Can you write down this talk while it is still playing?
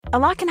A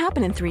lot can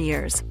happen in 3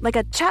 years, like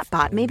a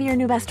chatbot may be your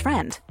new best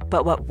friend.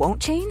 But what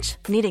won't change?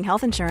 Needing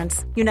health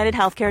insurance. United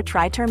Healthcare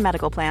Tri-Term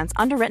Medical Plans,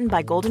 underwritten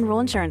by Golden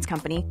Rule Insurance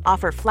Company,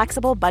 offer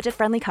flexible,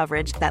 budget-friendly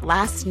coverage that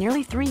lasts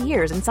nearly 3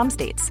 years in some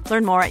states.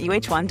 Learn more at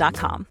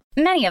uh1.com.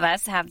 Many of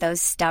us have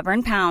those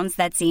stubborn pounds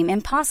that seem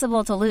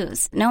impossible to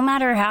lose, no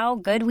matter how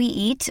good we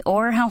eat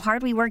or how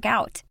hard we work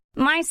out.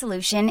 My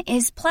solution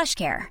is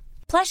PlushCare.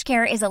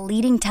 PlushCare is a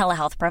leading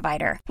telehealth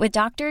provider with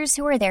doctors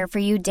who are there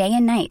for you day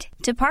and night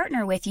to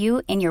partner with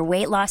you in your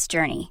weight loss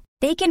journey.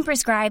 They can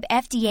prescribe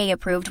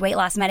FDA-approved weight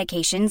loss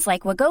medications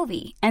like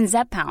Wegovy and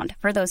Zepbound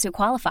for those who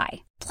qualify.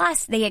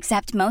 Plus, they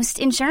accept most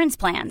insurance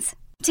plans.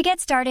 To get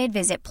started,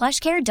 visit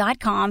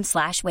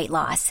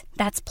plushcare.com/weightloss.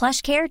 That's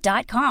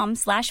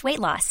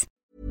plushcare.com/weightloss.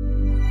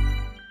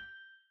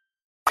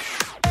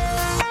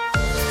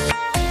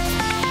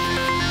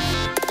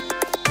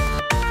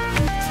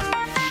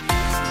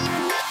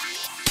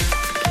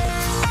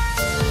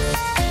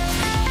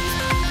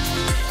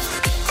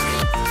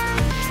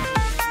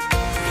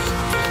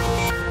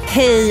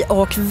 Hej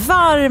och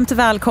varmt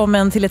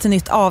välkommen till ett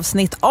nytt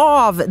avsnitt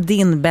av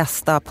din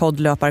bästa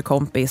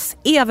poddlöparkompis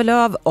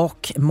Evelöv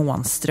och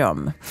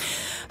Månström.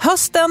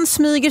 Hösten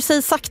smyger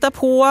sig sakta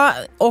på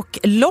och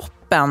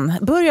loppen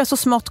börjar så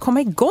smått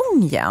komma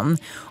igång igen.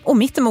 Och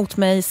mitt emot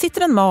mig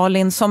sitter en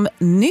Malin som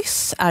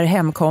nyss är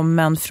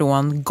hemkommen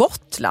från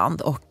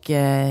Gotland och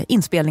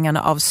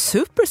inspelningarna av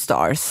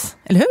Superstars,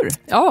 eller hur?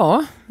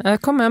 Ja,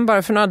 jag kom hem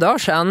bara för några dagar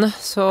sedan.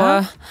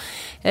 Så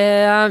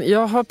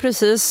jag har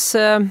precis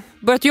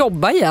börjat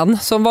jobba igen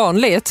som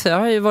vanligt. Jag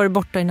har ju varit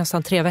borta i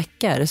nästan 3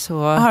 veckor.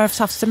 Så... Har du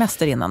haft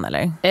semester innan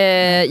eller?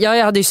 Ja,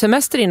 jag hade ju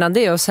semester innan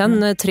det och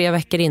sen 3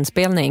 veckor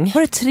inspelning.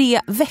 Var det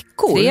 3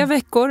 veckor? 3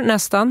 veckor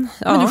nästan.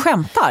 Ja. Men du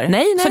skämtar?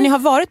 Nej. Så ni har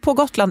varit på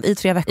Gotland i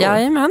 3 veckor?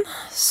 Jajamän.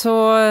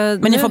 Så,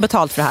 men ni får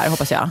betalt för det här,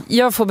 hoppas jag?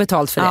 Jag får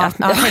betalt för det.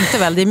 Jag tänkte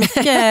väl, det är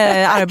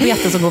mycket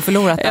arbete som går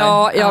förlorat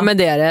där. Ja, men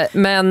det är det.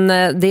 Men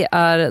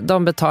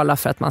de betalar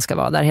för att man ska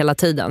vara där hela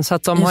tiden. Så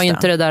att de har ju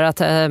inte det där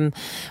att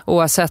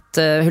oavsett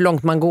hur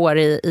långt man går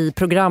i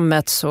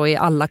programmet så är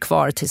alla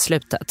kvar till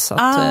slutet. Så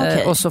att,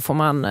 okay. Och så får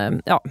man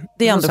det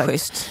är ändå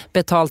schysst.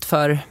 Betalt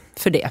för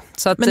det.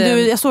 Så att, men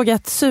du, jag såg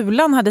att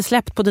Sulan hade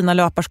släppt på dina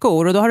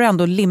löparskor och då har du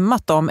ändå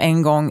limmat dem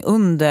en gång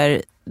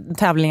under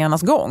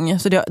tävlingarnas gång.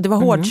 Så det var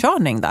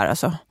hårdkörning där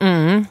alltså.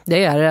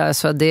 Det är det.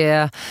 Alltså,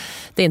 det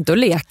är inte att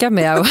leka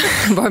med att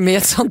vara med i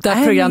ett sånt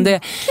där program.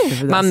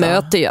 Man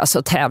möter ju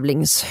alltså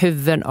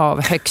tävlingshuvuden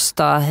av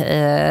högsta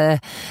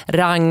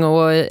rang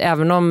och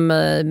även om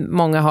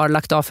många har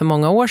lagt av för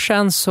många år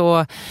sedan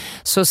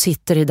så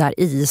sitter det där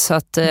i. Så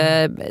att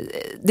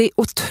det är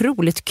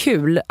otroligt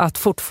kul att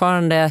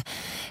fortfarande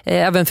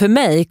även för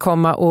mig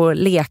komma och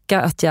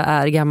leka att jag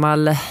är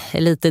gammal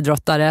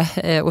elitidrottare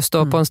och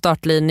stå på en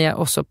startlinje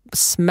och så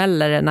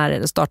smäller det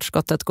när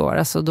startskottet går.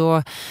 Alltså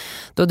då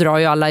drar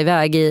ju alla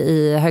iväg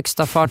i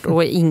högsta fart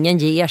och ingen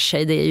ger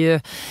sig.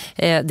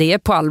 Det är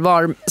på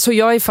allvar. Så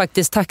jag är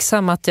faktiskt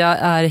tacksam att jag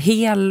är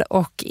hel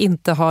och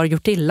inte har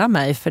gjort illa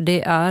mig. För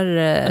det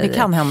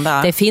kan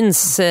hända. Det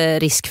finns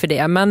risk för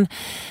det. Men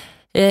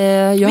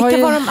vilka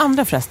var de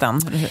andra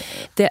förresten?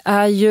 Det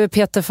är ju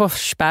Peter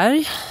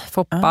Forsberg,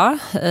 Foppa,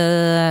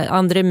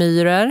 André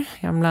Myhrer,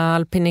 gamla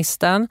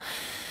alpinisten,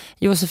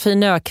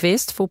 Josefin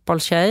Öqvist,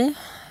 fotbollstjej,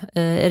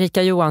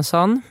 Erika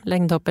Johansson,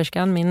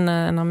 längdhopperskan,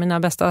 en av mina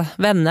bästa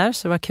vänner,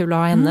 så det var kul att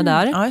ha henne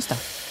där. Ja, just det.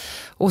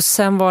 Och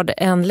sen var det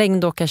en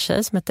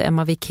längdåkartjej som hette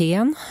Emma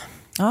Wikén.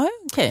 Ja,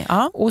 okej.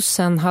 Ja. Och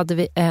sen hade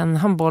vi en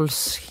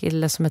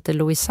handbollskille som hette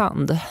Louis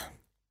Sand.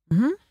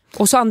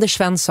 Och så Anders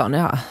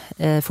Svensson,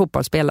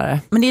 fotbollsspelare.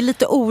 Men det är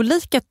lite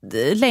olika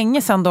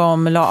länge sedan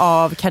de la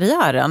av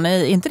karriären.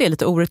 Är inte det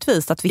lite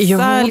orättvist? Att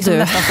vissa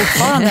nästan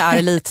fortfarande är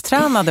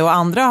elittränade och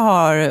andra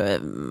har...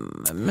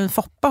 Men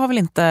Foppa har väl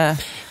inte...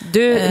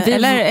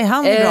 eller är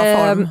han i bra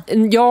form?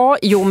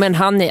 Men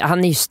han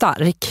är ju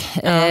stark.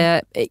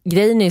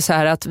 Grejen är så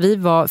här att vi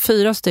var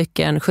 4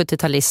 stycken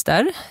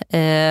 70-talister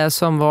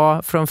som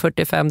var från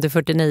 45 till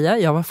 49.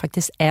 Jag var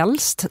faktiskt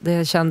äldst.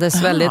 Det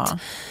kändes väldigt...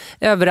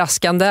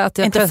 överraskande att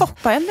jag inte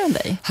Foppa äldre än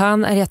dig?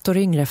 Han är 1 år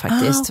yngre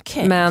faktiskt.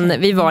 Okay, men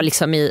vi var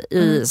liksom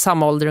i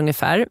samma ålder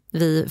ungefär.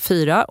 Vi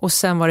 4 och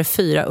sen var det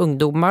 4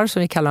 ungdomar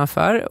som vi kallar dem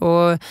för.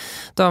 Och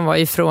de var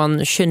ju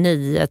från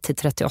 29 till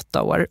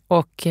 38 år.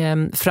 Och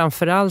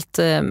framförallt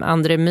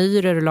André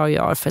Myhrer la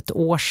jag för 1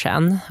 år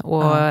sedan.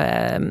 Och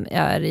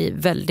är i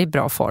väldigt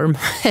bra form.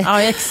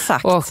 Ja,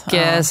 exakt. Och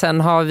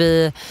sen har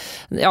vi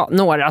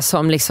några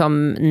som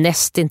liksom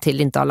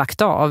nästintill inte har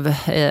lagt av.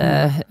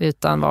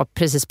 Utan var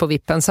precis på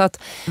vippen. Så att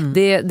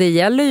det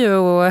gäller ju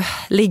att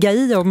ligga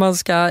i om man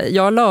ska...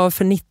 Jag la av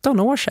för 19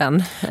 år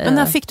sedan. Men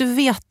när fick du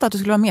veta att du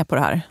skulle vara med på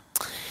det här?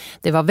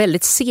 Det var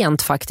väldigt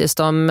sent faktiskt.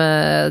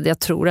 Jag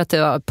tror att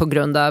det var på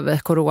grund av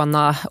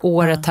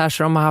corona-året här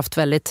så de har haft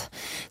väldigt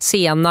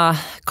sena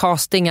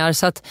castingar.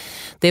 Så att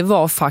det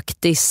var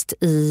faktiskt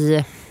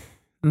i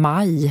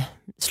maj,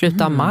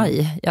 slutet av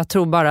maj. Jag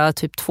tror bara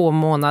typ 2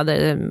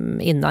 månader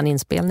innan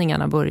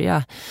inspelningarna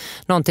började.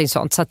 Någonting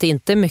sånt. Så att det är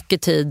inte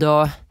mycket tid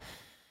att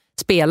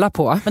spela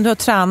på. Men du har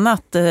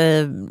tränat,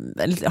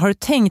 har du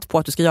tänkt på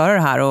att du ska göra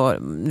det här och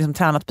liksom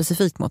tränat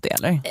specifikt mot det,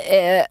 eller?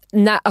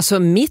 Nej, alltså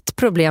mitt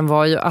problem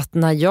var ju att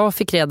när jag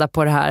fick reda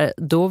på det här,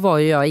 då var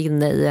jag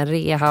inne i en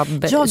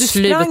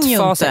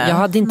rehab-slutfas. Jag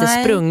hade inte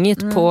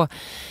sprungit på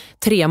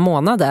 3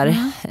 månader.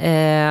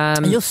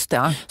 Just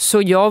det.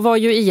 Så jag var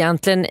ju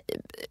egentligen...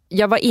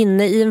 Jag var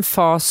inne i en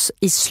fas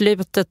i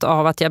slutet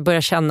av att jag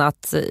började känna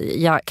att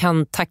jag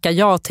kan tacka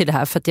ja till det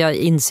här. För att jag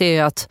inser ju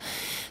att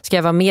ska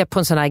jag vara med på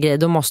en sån här grej,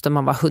 då måste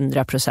man vara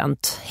 100%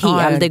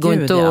 hel. Det går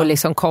inte att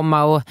liksom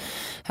komma och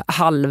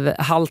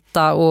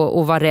halvhalta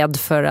och vara rädd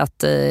för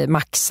att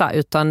maxa.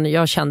 Utan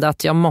jag kände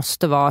att jag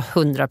måste vara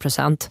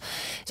 100%.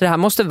 Så det här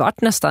måste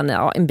varit nästan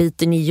en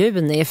bit in i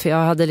juni. För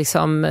jag hade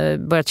liksom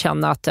börjat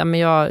känna att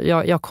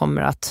jag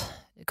kommer att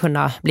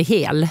kunna bli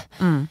hel.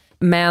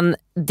 Men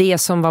det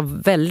som var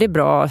väldigt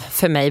bra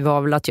för mig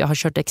var väl att jag har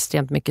kört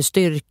extremt mycket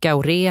styrka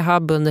och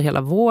rehab under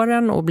hela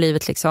våren och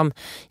blivit liksom,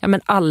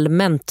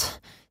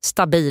 allmänt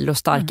stabil och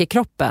stark i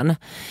kroppen.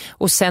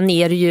 Och sen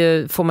är det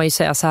ju, får man ju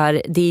säga så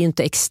här, det är ju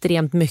inte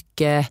extremt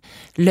mycket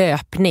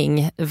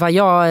löpning. Vad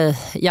jag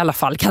i alla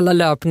fall kallar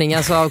löpning,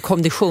 alltså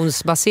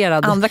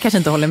konditionsbaserad. Andra kanske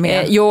inte håller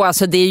med. Jo,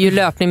 alltså det är ju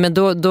löpning, men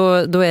då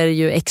är det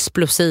ju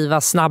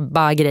explosiva,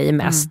 snabba grejer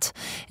mest.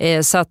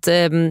 Så att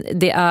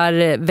det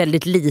är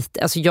väldigt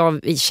lite, alltså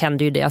jag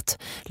kände ju det att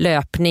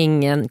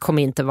löpningen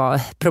kommer inte vara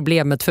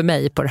problemet för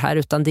mig på det här,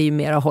 utan det är ju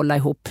mer att hålla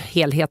ihop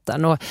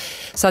helheten. Och,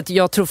 så att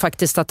jag tror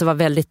faktiskt att det var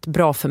väldigt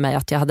bra för mig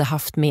att jag hade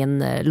haft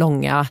min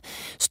långa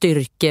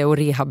styrke- och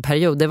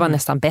rehabperiod. Det var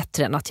nästan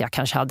bättre än att jag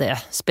kanske hade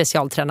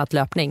specialtränat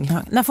löpning.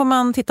 Ja. När får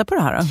man titta på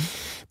det här då?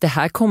 Det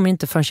här kommer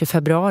inte förrän i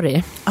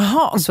februari.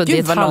 Aha, så det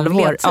är ett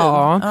halvår.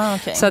 Ja.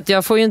 Okay. Så att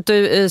jag får ju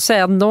inte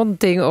säga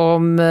någonting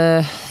om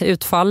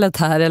utfallet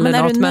här. Eller men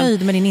är något, du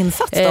nöjd med din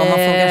insats då, om man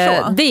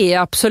frågar så? Det är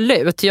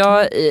absolut.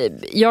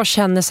 Jag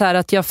känner så här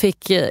att jag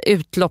fick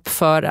utlopp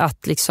för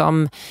att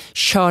liksom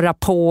köra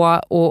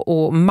på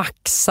och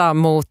maxa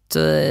mot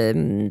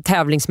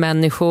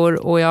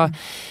tävlingsmänniskor. Och jag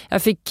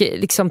fick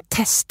liksom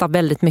testa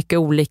väldigt mycket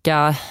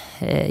olika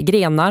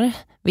grenar.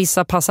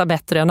 Vissa passar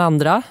bättre än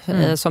andra,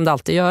 som det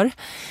alltid gör.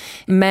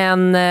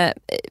 Men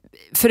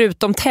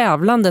förutom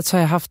tävlandet så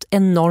har jag haft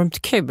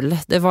enormt kul.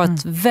 Det var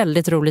ett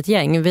väldigt roligt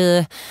gäng.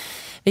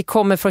 Vi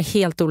kommer från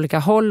helt olika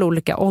håll,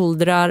 olika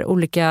åldrar,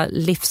 olika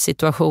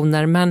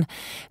livssituationer. Men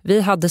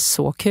vi hade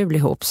så kul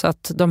ihop så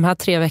att de här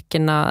 3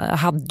 veckorna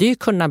hade ju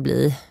kunnat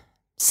bli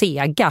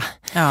sega.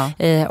 Ja.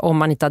 Om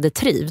man inte hade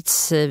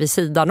trivts vid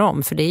sidan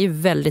om. För det är ju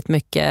väldigt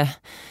mycket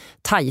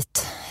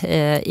tajt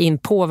in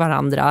på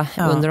varandra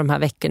under de här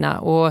veckorna.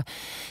 Och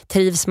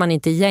trivs man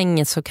inte i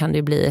gänget så kan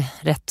det bli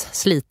rätt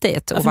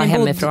slitigt att vara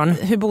hemifrån.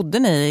 Hur bodde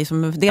ni?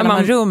 Delade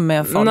man rum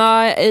med folk?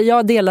 Nej,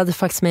 jag delade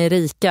faktiskt med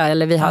Erika.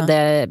 Eller vi hade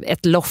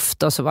ett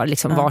loft och så var det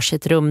liksom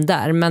varsitt rum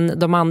där. Men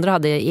de andra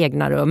hade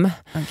egna rum.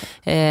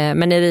 Okay.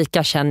 Men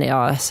Erika känner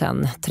jag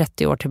sedan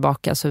 30 år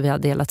tillbaka, så vi har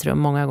delat rum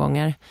många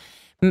gånger.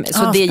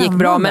 Så det gick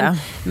bra,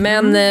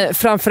 men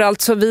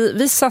framförallt så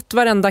vi satt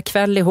varenda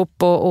kväll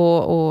ihop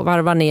och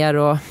varvade ner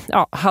och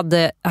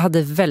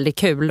hade väldigt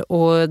kul,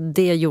 och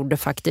det gjorde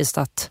faktiskt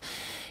att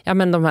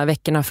de här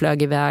veckorna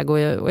flög iväg och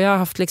jag har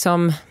haft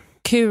liksom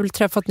kul,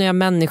 träffat nya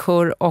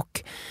människor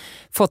och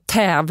fått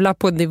tävla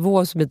på en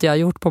nivå som inte jag har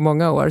gjort på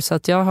många år. Så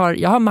att jag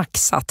har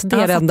maxat. Det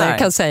är det enda jag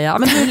kan säga.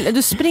 Men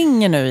du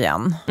springer nu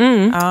igen?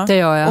 Det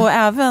gör jag. Och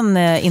även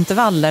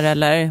intervaller,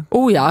 eller?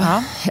 Oh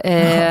ja.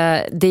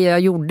 Det jag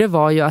gjorde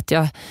var ju att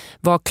jag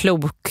var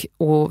klok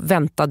och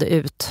väntade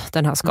ut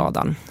den här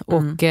skadan.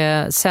 Och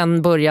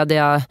sen började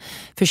jag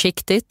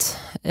försiktigt.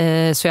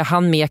 Så jag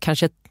hann med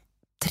kanske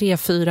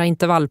 3-4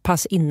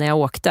 intervallpass innan jag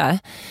åkte.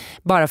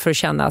 Bara för att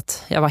känna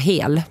att jag var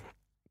hel.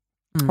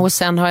 Och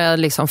sen har jag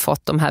liksom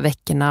fått de här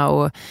veckorna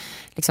och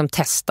liksom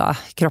testa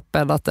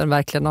kroppen, att den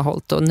verkligen har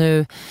hållit. Och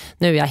nu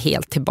är jag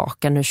helt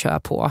tillbaka. Nu kör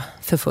jag på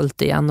för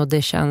fullt igen och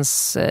det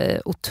känns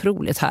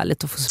otroligt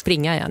härligt att få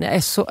springa igen.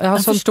 Jag har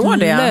sånt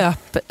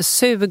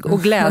löpsug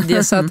och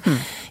glädje så att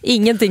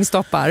ingenting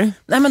stoppar.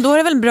 Nej, men då är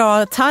det väl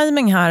bra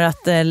timing här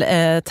att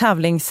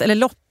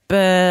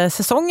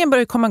säsongen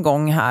börjar komma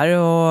igång här.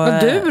 Och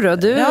men du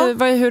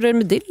då? Hur är det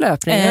med din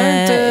löpning?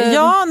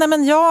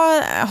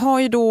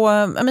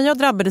 Jag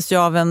drabbades ju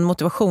av en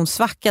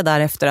motivationssvacka där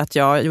efter att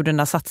jag gjorde den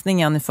där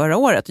satsningen förra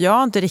året.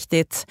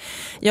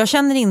 Jag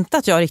känner inte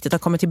att jag riktigt har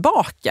kommit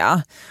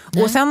tillbaka.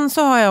 Nej. Och sen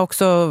så har jag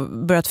också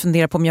börjat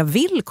fundera på om jag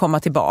vill komma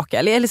tillbaka.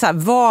 Eller så här,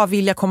 vad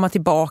vill jag komma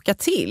tillbaka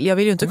till? Jag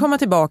vill ju inte komma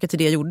tillbaka till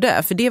det jag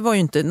gjorde, för det var ju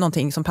inte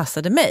någonting som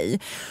passade mig.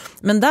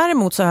 Men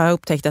däremot så har jag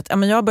upptäckt att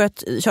jag har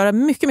börjat köra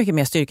mycket, mycket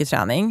mer styrketräning.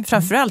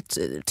 Framförallt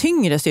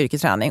tyngre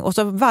styrketräning. Och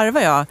så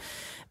varvar jag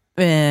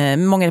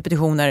många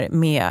repetitioner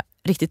med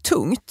riktigt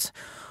tungt.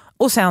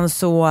 Och sen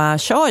så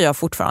kör jag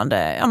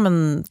fortfarande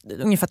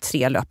ungefär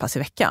 3 löppass i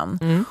veckan.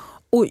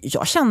 Och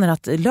jag känner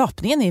att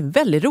löpningen är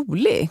väldigt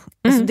rolig.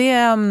 Alltså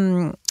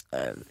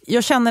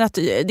jag känner att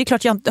det är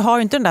klart jag har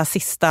inte den där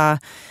sista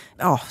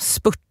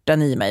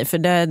spurten i mig. För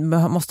det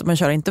måste man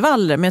köra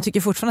intervaller. Men jag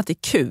tycker fortfarande att det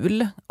är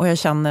kul. Och jag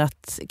känner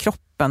att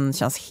kroppen kroppen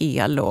känns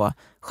hel och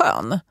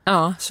skön.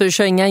 Ja, så du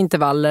kör inga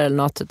intervaller eller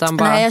något? Utan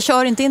bara... Nej, jag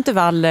kör inte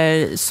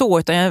intervaller så,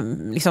 utan jag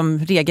liksom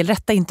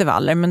regelrätta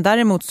intervaller. Men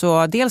däremot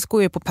så dels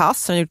går jag på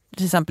pass, som jag gjort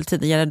till exempel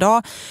tidigare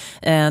idag,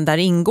 där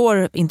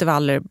ingår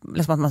intervaller,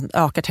 liksom att man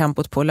ökar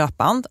tempot på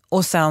löpband.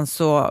 Och sen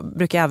så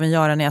brukar jag även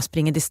göra när jag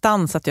springer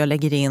distans att jag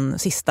lägger in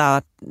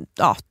sista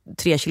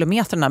 3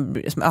 kilometerna,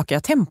 som ökar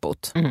jag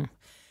tempot. Mm.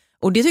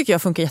 Och det tycker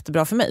jag funkar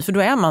jättebra för mig. För då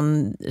är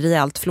man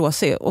rejält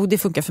flåsig. Och det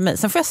funkar för mig.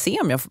 Sen får jag se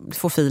om jag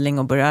får feeling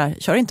och börja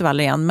köra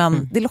intervaller igen.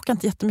 Men det lockar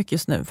inte jättemycket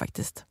just nu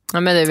faktiskt. Ja,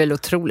 men det är väl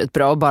otroligt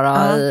bra att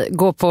bara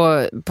gå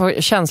på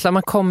känslan.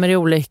 Man kommer i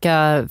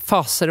olika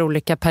faser,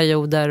 olika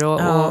perioder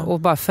och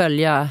bara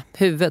följa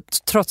huvudet.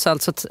 Trots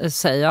allt så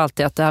säger jag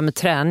alltid att det här med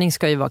träning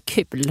ska ju vara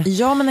kul.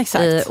 Ja, men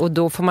exakt. Och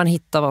då får man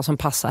hitta vad som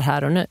passar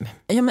här och nu.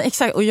 Ja, men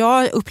exakt. Och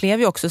jag upplever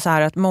ju också så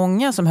här att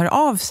många som hör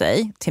av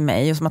sig till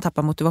mig och som har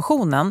tappat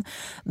motivationen,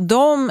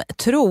 de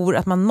tror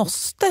att man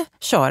måste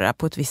köra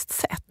på ett visst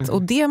sätt.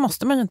 Och det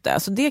måste man ju inte.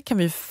 Alltså det kan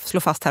vi slå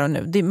fast här och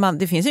nu.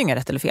 Det finns ju inga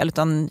rätt eller fel,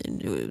 utan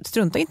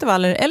strunta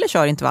intervaller eller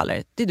kör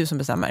intervaller. Det är du som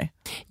bestämmer.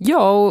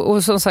 Ja,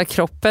 och som sagt,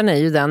 kroppen är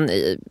ju den,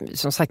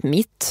 som sagt,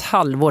 mitt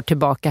halvår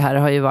tillbaka här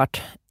har ju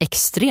varit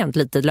extremt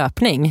lite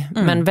löpning,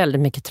 men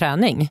väldigt mycket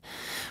träning.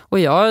 Och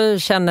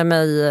jag känner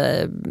mig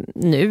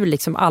nu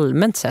liksom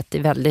allmänt sett i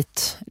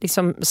väldigt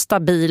liksom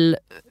stabil.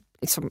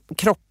 Liksom,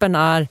 kroppen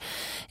är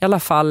i alla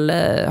fall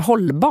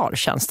hållbar,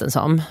 känns det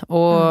som.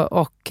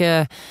 Och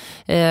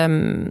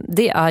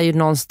det är ju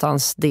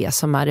någonstans det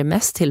som är det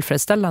mest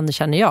tillfredsställande,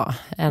 känner jag,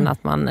 än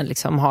att man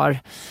liksom har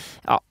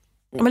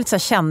lite så här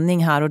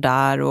känning här och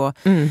där.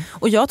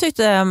 Och jag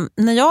tyckte,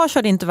 när jag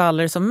körde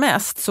intervaller som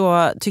mest,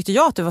 så tyckte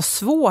jag att det var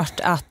svårt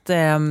att...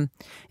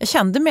 jag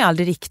kände mig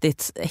aldrig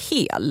riktigt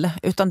hel.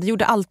 Utan det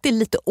gjorde alltid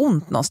lite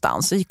ont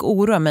någonstans. Jag gick och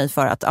oroade mig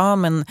för att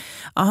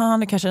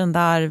det kanske den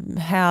där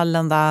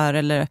hälen där.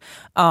 Eller,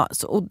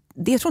 och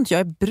det tror inte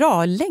jag är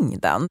bra i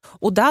längden.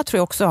 Och där tror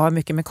jag också har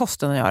mycket med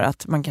kosten att göra.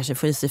 Att man kanske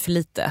får i sig för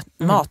lite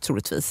mat,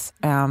 troligtvis.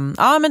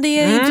 Men det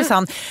är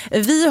intressant.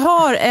 Vi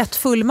har ett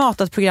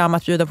fullmatat program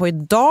att bjuda på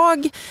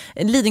idag.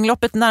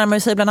 Lidingöloppet närmar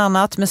sig bland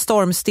annat med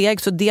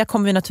stormsteg. Så det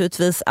kommer vi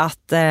naturligtvis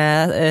att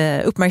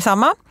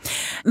uppmärksamma.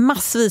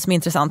 Massvis med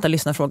intressanta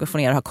lyssnarfrågor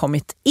från er har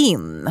kommit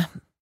in.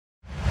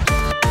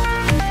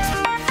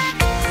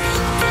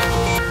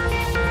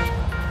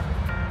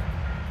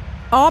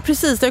 Ja,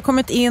 precis. Det har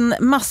kommit in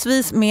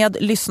massvis med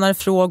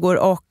lyssnarfrågor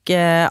och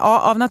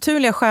av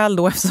naturliga skäl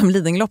då, eftersom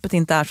Lidingöloppet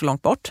inte är så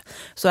långt bort,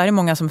 så är det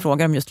många som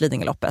frågar om just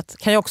Lidingöloppet.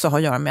 Kan ju också ha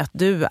att göra med att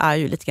du är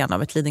ju lite grann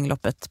av ett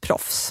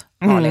Lidingöloppet-proffs.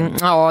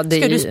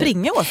 Ska du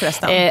springa i år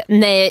förresten?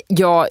 Nej,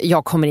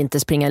 jag kommer inte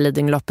springa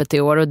Lidingöloppet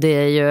i år, och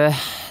det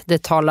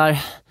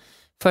talar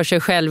för sig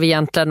själv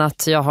egentligen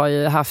att jag har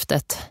ju haft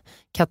ett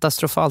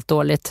katastrofalt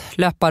dåligt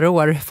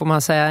löparår, får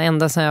man säga,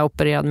 ända sedan jag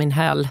opererade min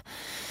häl.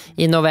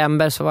 I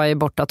november så var jag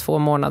borta 2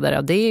 månader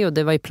av det, och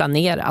det var ju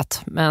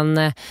planerat.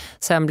 Men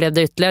sen blev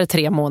det ytterligare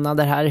 3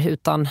 månader här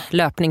utan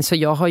löpning. Så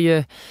jag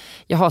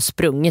har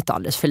sprungit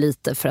alldeles för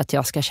lite för att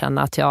jag ska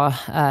känna att jag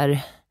är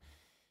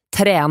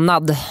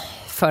tränad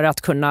för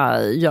att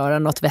kunna göra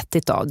något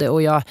vettigt av det.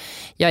 Och jag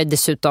är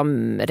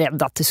dessutom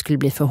rädd att det skulle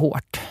bli för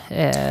hårt.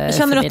 Jag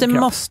känner att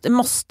det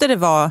måste det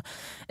vara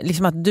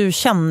liksom att du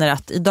känner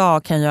att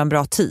idag kan jag göra en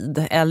bra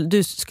tid.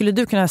 Eller skulle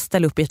du kunna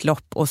ställa upp i ett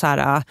lopp och så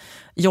här,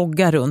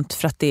 jogga runt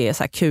för att det är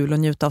så här kul och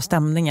njuta av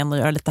stämningen och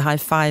göra lite high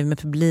five med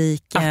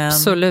publiken?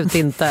 Absolut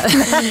inte.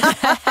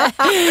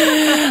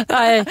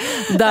 Nej,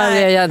 där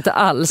är jag inte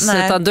alls.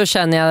 Nej. Utan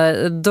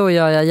då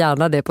gör jag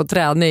gärna det på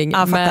träning.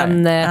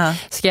 Men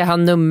ska jag ha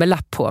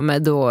nummerlapp på mig,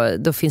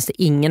 då finns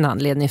det ingen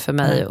anledning för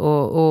mig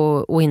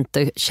att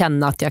inte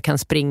känna att jag kan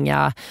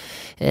springa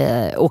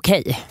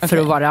okej för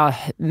att vara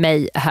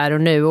mig här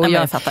och nu. Och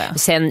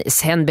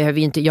sen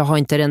behöver jag har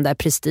inte den där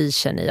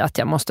prestigen i att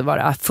jag måste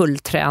vara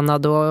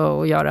fulltränad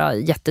och göra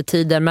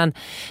jättetider,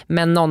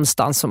 men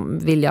någonstans som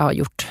vill jag ha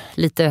gjort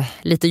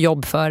lite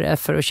jobb för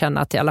att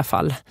känna att jag i alla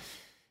fall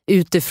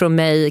utifrån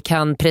mig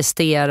kan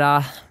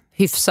prestera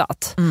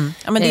hyfsat.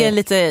 Ja, men det är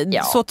lite,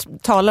 så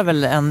talar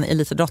väl en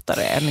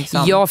elitidrottare?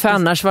 Liksom. Ja, för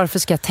annars, varför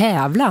ska jag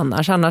tävla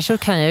annars så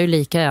kan jag ju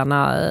lika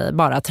gärna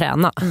bara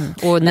träna.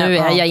 Och nu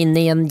är jag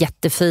inne i en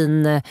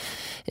jättefin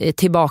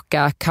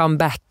tillbaka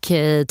comeback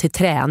till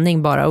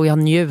träning bara, och jag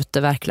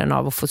njuter verkligen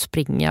av att få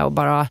springa och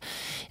bara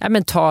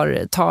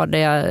tar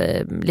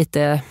det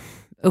lite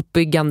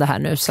uppbyggande här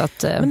nu. Så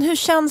att, men hur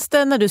känns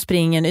det när du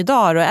springer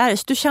idag då?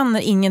 Du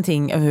känner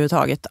ingenting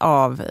överhuvudtaget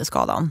av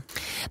skadan?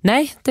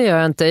 Nej, det gör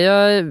jag inte.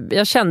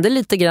 Jag kände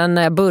lite grann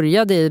när jag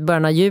började i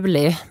början av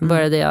juli.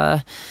 Började jag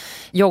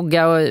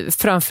jogga, och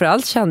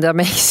framförallt kände jag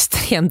mig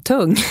extremt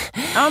tung.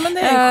 Ja, men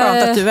det är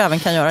skönt att du även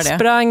kan göra det.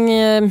 Sprang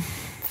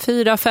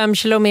 4-5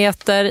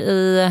 kilometer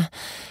i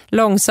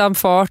långsam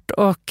fart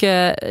och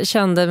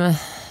kände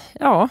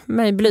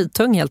mig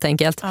blytung helt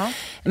enkelt. Ja.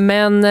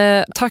 Men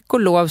tack och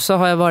lov så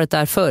har jag varit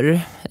där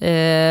förr.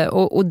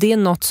 Och det är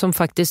något som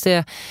faktiskt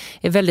är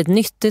väldigt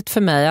nyttigt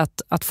för mig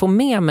att få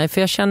med mig.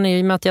 För jag känner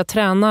ju med att jag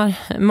tränar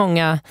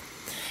många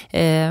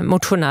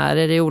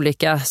motionärer i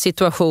olika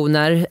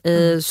situationer,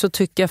 så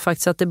tycker jag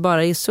faktiskt att det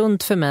bara är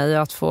sunt för mig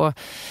att få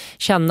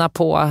känna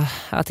på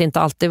att inte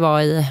alltid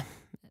vara i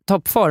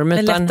toppform. Det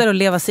är lättare att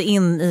leva sig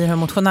in i hur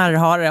motionärer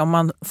har det om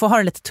man får ha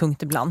det lite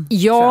tungt ibland.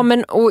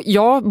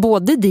 Ja,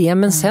 både det,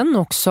 men sen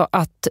också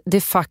att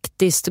det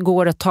faktiskt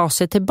går att ta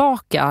sig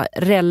tillbaka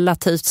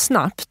relativt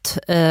snabbt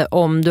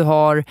om du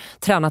har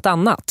tränat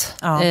annat.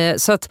 Ja.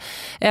 Så att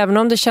även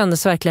om det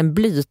kändes verkligen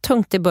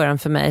blytungt i början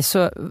för mig,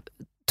 så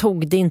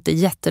tog det inte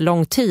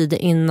jättelång tid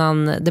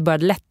innan det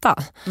började lätta.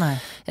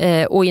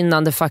 Och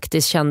innan det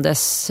faktiskt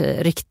kändes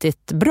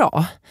riktigt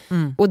bra.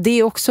 Och det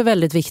är också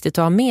väldigt viktigt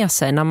att ha med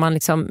sig när man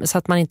liksom, så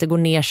att man inte går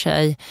ner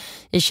sig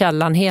i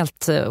källan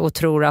helt och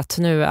tror att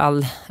nu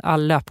är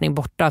all löpning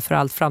borta för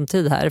all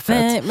framtid här. För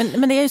Nej,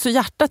 men det är ju så,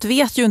 hjärtat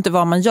vet ju inte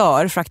vad man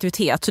gör för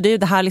aktivitet. Så det är ju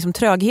det här liksom,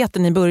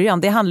 trögheten i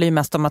början, det handlar ju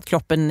mest om att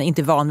kroppen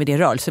inte är van vid det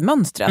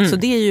rörelsemönstret. Så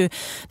det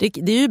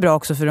är ju bra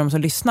också för de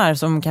som lyssnar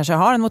som kanske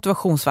har en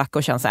motivationsvacka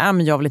och känner så här,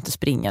 men jag vill inte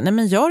springa. Nej,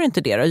 men gör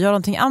inte det då. Gör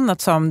någonting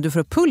annat som du får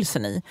upp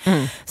pulsen i.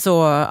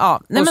 Så,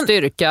 ja. Nej, och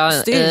styrka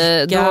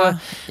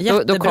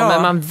då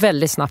kommer man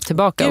väldigt snabbt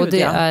tillbaka. Gud, och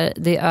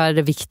det är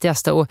det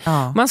viktigaste. Och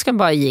man ska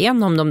bara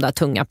igenom de där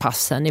tunga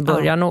passen i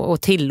början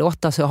och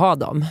tillåta sig att ha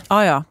dem.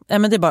 Ja.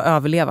 Men det är bara att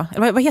överleva.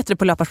 Vad heter det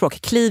på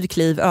löparspråk?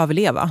 Kliv,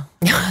 överleva.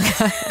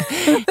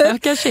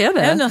 Jag kanske är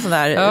det. Är det någon sån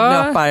där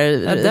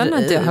den har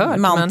inte jag hört,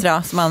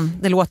 mantra som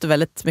det låter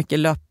väldigt mycket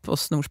löp och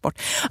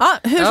snorsport.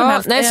 Hur som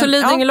helst. Nej, så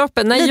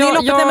Lidingöloppet. Nej,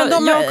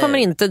 jag kommer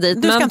inte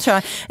dit. Du ska inte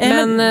köra.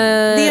 Men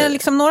det är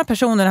liksom några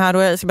personer här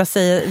och jag ska bara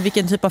säga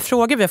vilken typ av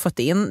frågor vi har fått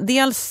in.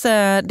 Dels,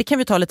 det kan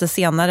vi ta lite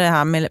senare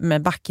här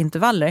med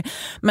backintervaller.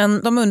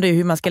 Men de undrar ju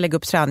hur man ska lägga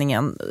upp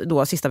träningen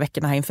då sista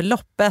veckorna här inför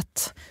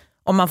loppet.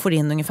 Om man får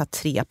in ungefär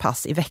 3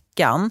 pass i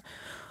veckan.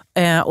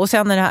 Och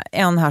sen är det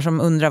en här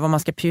som undrar vad man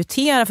ska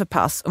prioritera för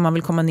pass om man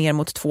vill komma ner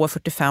mot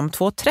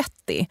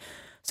 2:45-2:30.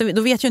 Så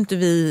då vet ju inte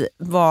vi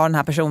vad den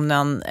här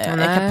personen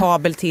är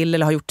kapabel till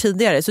eller har gjort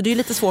tidigare. Så det är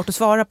lite svårt att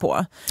svara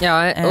på.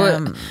 Ja,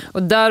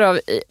 och därav,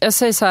 jag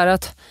säger så här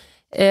att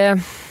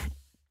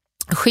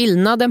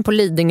skillnaden på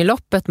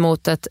Lidingöloppet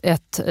mot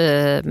ett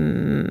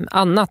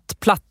annat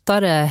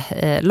plattare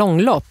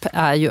långlopp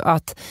är ju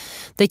att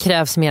det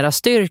krävs mera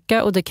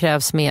styrka och det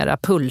krävs mera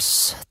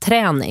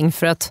pulsträning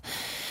för att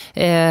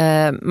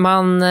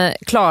man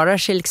klarar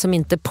sig liksom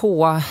inte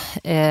på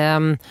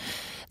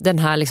den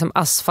här liksom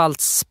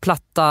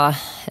asfaltsplatta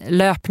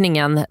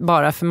löpningen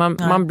bara för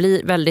man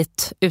blir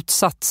väldigt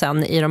utsatt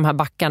sen i de här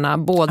backarna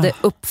både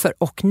uppför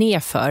och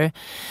nerför.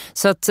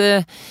 Så att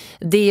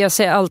det jag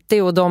säger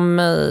alltid och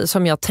de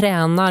som jag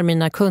tränar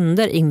mina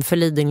kunder inför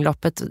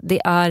Lidingöloppet,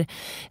 det är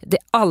det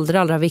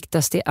allra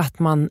viktigaste att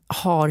man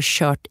har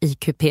kört i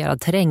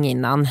kuperad terräng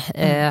innan.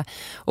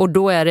 Och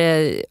då är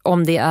det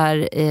om det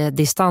är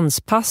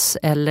distanspass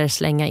eller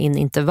slänga in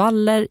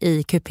intervaller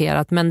i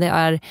kuperat, men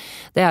det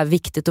är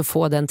viktigt att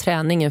få den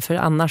träningen för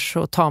annars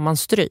så tar man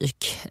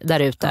stryk där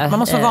ute. Man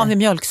måste vara van vid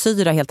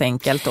mjölksyra helt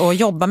enkelt och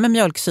jobba med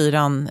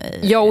mjölksyran.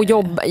 Ja, och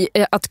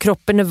att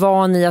kroppen är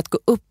van i att gå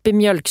upp i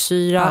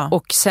mjölksyra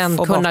och sen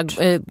kunna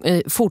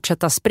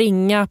fortsätta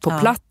springa på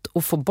platt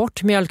och få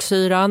bort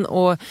mjölksyran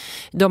och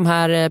de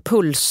här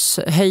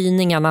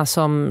pulshöjningarna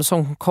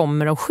som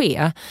kommer att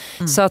ske.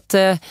 Så att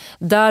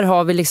där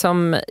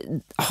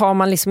har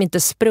man liksom inte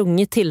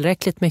sprungit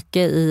tillräckligt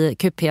mycket i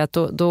kupet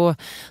då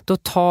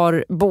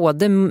tar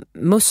både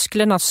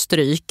musklerna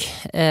stryk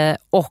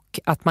och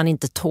att man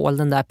inte tål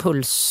den där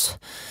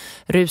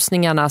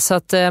pulsrusningarna. Så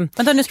att,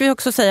 men nu ska vi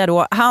också säga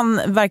då,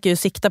 han verkar ju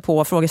sikta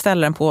på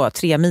frågeställaren på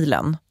 3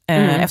 milen.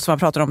 Eftersom man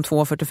pratar om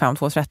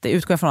 2:45-2:30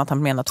 utgår jag från att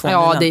han menar 2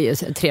 milen. Ja, det är ju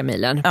 3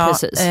 milen,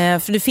 precis.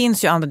 För det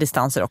finns ju andra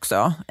distanser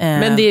också.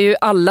 Men det är ju,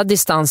 alla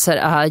distanser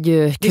är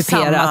ju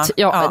kuperat.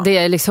 Det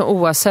är liksom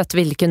oavsett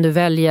vilken du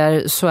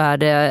väljer så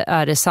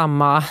är det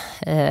samma.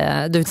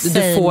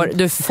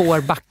 Du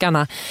får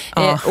backarna.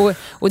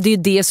 Och det är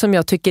det som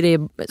jag tycker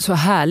är så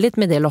härligt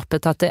med det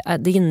loppet, att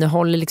det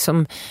innehåller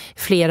liksom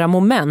flera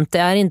moment. Det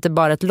är inte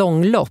bara ett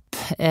långlopp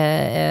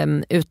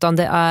utan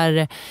det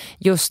är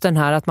just den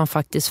här att man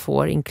faktiskt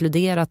får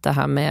inkluderat det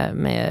här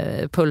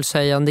med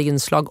pulshöjande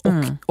inslag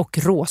och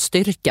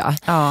råstyrka.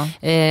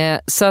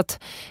 Så att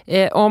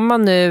om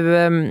man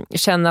nu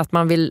känner att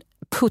man vill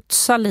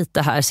putsa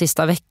lite här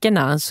sista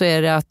veckorna så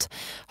är det att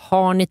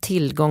har ni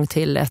tillgång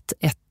till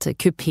ett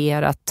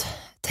kuperat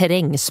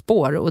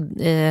terrängspår och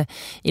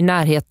i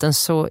närheten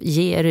så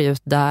ger det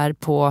ut där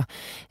på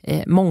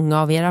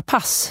många av era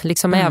pass.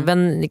 Liksom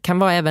det kan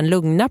vara även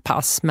lugna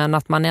pass, men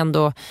att man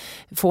ändå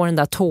får den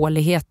där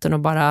tåligheten och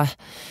bara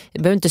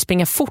behöver inte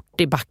springa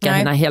fort i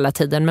backarna hela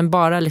tiden, men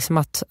bara liksom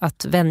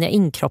att vänja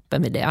in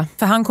kroppen med det.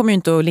 För han kommer ju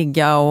inte att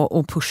ligga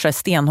och pusha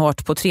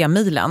stenhårt på 3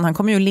 milen. Han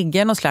kommer ju att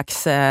ligga i någon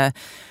slags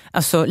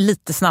alltså,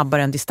 lite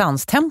snabbare än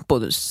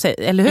distanstempo,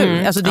 eller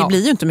hur? Alltså det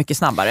blir ju inte mycket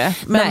snabbare.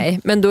 Nej,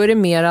 men då är det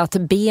mer att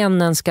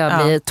benen ska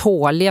bli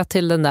tåliga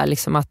till den där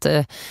liksom att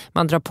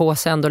man drar på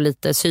sig ändå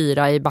lite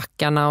syra i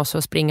backarna och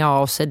så springa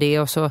av sig det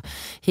och så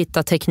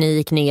hitta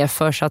teknik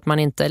nerför så att man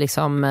inte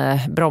liksom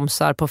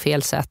bromsar på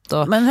fel sätt.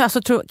 Men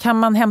alltså, kan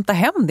man hämta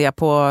hem det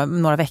på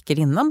några veckor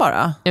innan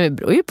bara? Det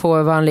beror ju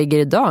på vad han ligger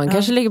idag. Han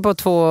kanske ligger på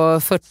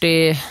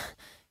 2.46.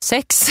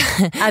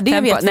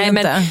 Det vet vi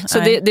inte. Så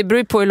det beror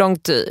ju på hur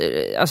långt,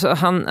 alltså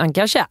han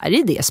kanske är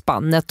i det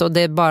spannet och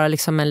det är bara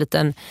liksom en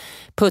liten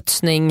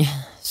putsning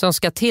som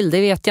ska till,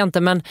 det vet jag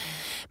inte,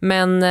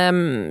 men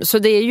så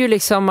det är ju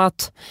liksom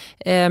att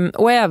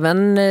och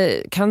även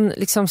kan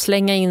liksom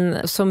slänga in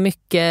så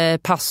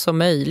mycket pass som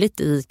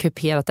möjligt i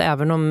kuperat,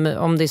 även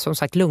om det är som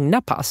sagt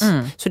lugna pass.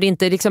 Så det är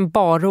inte liksom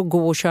bara att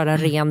gå och köra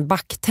ren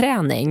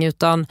backträning,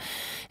 utan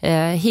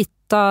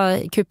hitta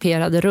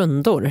kuperade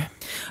rundor.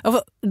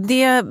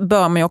 Det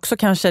bör man ju också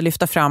kanske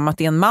lyfta fram, att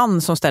det är en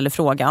man som ställer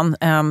frågan,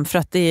 för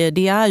att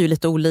det är ju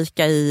lite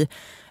olika i,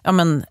 ja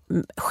men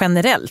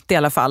generellt i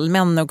alla fall,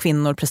 män och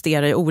kvinnor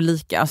presterar ju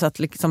olika, så att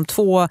liksom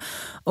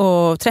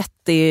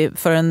 2:30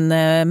 för en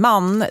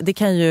man,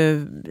 det är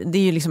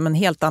ju liksom en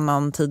helt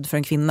annan tid för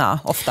en kvinna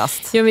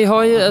oftast. Ja, vi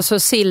har ju alltså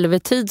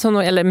silvertid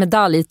eller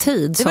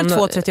medaljtid. Det är väl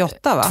 2:38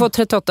 va?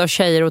 2:38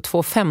 tjejer och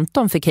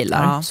 2:15 för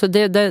killar. Ja. Så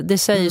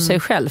det säger sig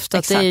självt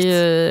att det är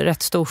ju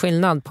rätt stor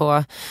skillnad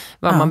på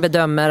vad man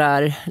bedömer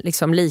är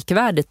liksom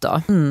likvärdigt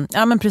då.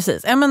 Ja men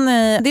precis. Ja, men,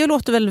 det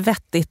låter väl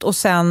vettigt. Och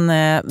sen,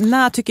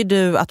 när tycker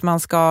du att man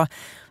ska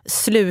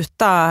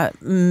sluta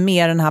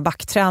med den här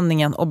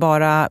backträningen och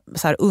bara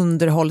så här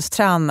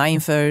underhållsträna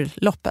inför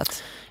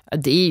loppet?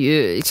 Det är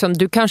ju liksom,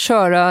 du kan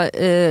köra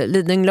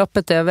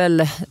Lidingöloppet är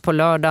väl på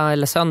lördag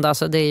eller söndag,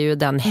 så det är ju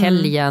den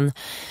helgen.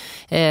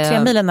 3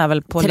 milen är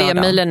väl på lördagen?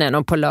 3 milen är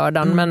nog på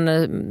lördagen,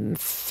 men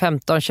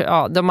 15,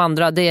 de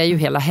andra, det är ju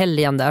hela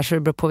helgen där, så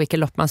det beror på vilket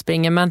lopp man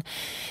springer. Men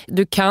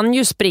du kan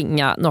ju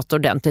springa något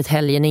ordentligt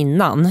helgen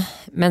innan,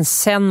 men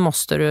sen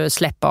måste du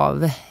släppa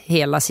av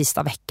hela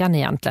sista veckan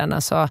egentligen,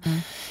 alltså,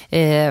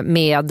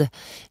 med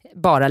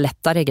bara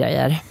lättare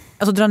grejer.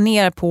 Alltså dra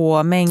ner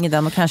på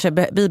mängden och kanske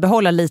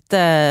bibehålla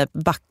lite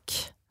back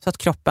så att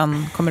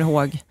kroppen kommer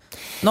ihåg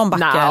någon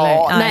backe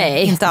eller?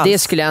 Nej, inte alls. Det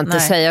skulle jag inte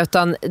säga,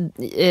 utan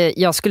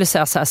jag skulle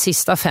säga så här,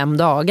 sista 5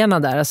 dagarna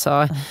där,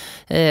 alltså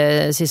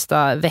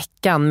sista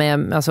veckan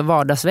med, alltså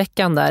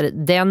vardagsveckan där,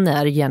 den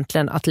är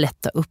egentligen att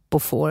lätta upp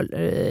och få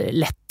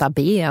lätta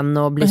ben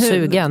och bli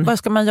sugen. Vad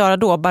ska man göra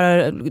då?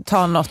 Bara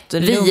ta något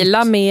vila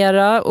lugnt?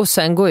 Mera och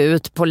sen gå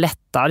ut på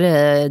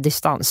lättare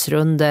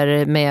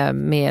distansrunder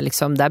med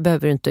liksom, där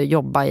behöver du inte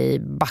jobba i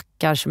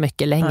backar så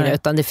mycket längre,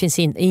 utan det finns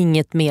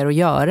inget mer att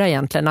göra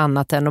egentligen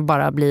annat än att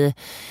bara bli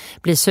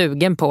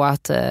sugen på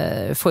att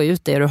få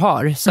ut det du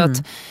har. Så att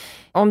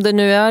om det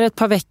nu är ett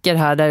par veckor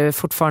här där du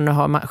fortfarande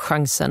har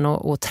chansen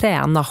att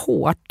träna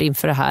hårt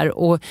inför det här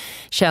och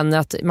känner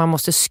att man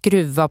måste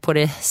skruva på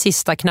de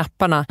sista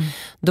knapparna,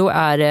 då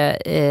är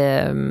det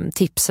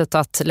tipset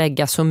att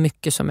lägga så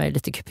mycket som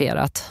möjligt i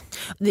kuperat.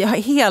 Jag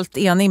är helt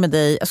enig med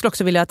dig. Jag skulle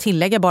också vilja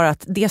tillägga bara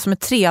att det som är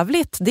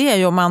trevligt, det är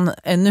ju om man,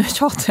 nu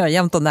tjatar jag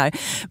jämt om där,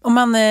 om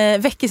man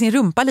väcker sin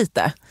rumpa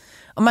lite.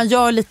 Om man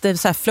gör lite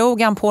så här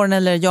flowgun på den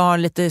eller gör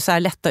lite så här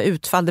lätta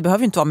utfall, det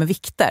behöver ju inte vara med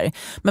vikter,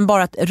 men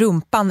bara att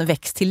rumpan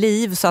väcks till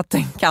liv så att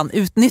den kan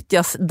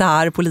utnyttjas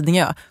där på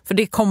Lidingö. För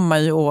det kommer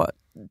man ju att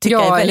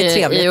tycka är väldigt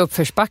trevligt. I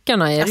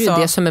uppförsbackarna är det ju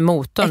det som är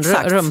motorn.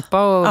 Exakt.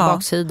 Rumpa och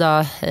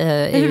baksida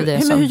är ju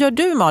det som... Hur gör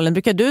du, Malin?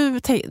 Brukar du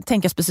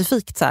tänka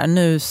specifikt så här,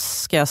 nu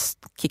ska jag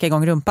kicka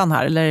igång rumpan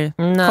här? Eller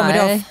kommer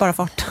det av bara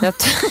fart?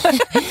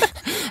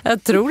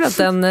 Jag tror att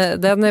den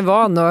är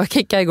van att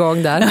kicka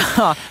igång där.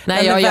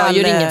 Nej, jag gör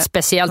inget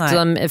speciellt.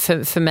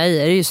 För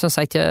mig är det ju som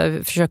sagt,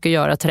 jag försöker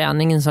göra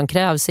träningen som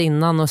krävs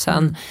innan och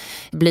sen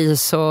bli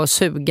så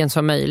sugen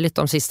som möjligt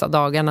de sista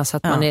dagarna, så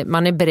att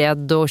man är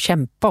beredd att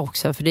kämpa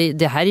också. För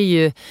det här är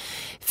ju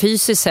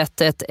fysiskt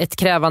sett ett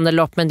krävande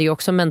lopp, men det är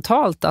också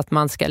mentalt att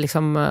man ska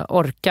liksom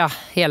orka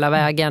hela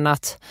vägen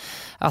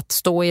att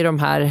stå i de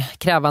här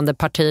krävande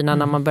partierna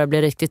när man börjar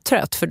bli riktigt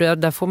trött. För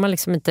där får man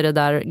liksom inte det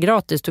där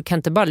gratis. Du kan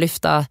inte bara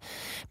lyfta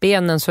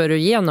benen så är du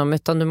igenom,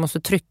 utan du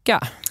måste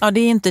trycka. Ja,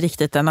 det är inte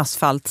riktigt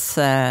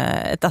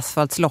ett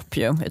asfaltslopp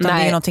ju, utan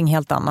det är någonting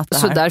helt annat det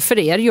här. Så därför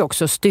är det ju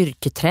också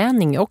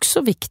styrketräning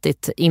också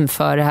viktigt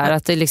inför det här.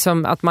 Att det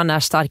liksom, att man är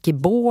stark i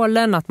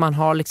bålen, att man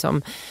har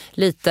liksom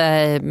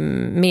lite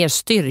mer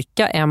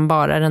styrka än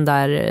bara den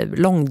där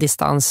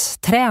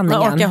långdistansträningen.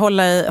 Man orkar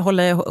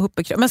hålla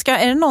uppe. Men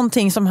är det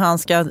någonting som han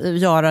ska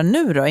göra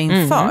nu då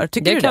inför?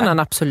 Tycker det kan han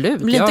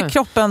absolut. Blir inte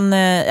kroppen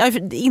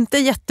inte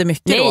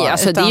jättemycket då? Nej,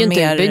 alltså det är ju inte,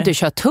 behöver inte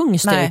köra tung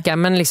styrka,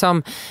 men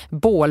liksom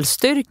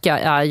bålstyrka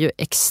är ju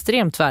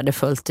extremt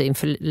värdefullt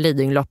inför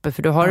Lidingöloppet,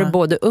 för du har det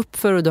både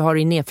uppför och du har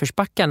det i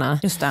nedförsbackarna.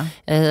 Just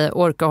det.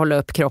 Orka hålla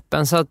upp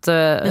kroppen, så att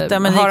lite,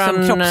 men har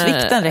liksom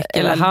kroppsvikten räcker,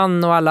 eller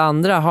han och alla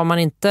andra, har man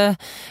inte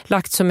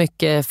lagt så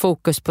mycket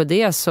fokus på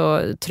det,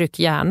 så tryck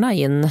gärna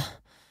in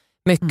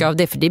mycket av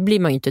det, för det blir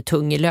man ju inte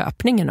tung i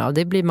löpningen av,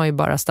 det blir man ju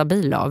bara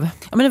stabil av.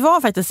 Ja, men det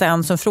var faktiskt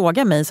en som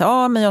frågade mig,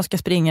 så, men jag ska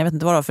springa, jag vet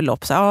inte vad det var för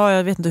lopp, så,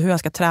 jag vet inte hur jag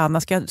ska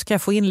träna, ska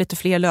jag få in lite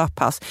fler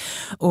löppass?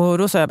 Och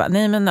då sa jag bara,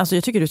 nej men alltså,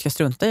 jag tycker du ska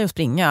strunta i att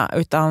springa,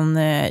 utan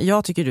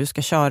jag tycker du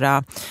ska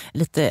köra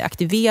lite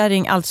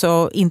aktivering,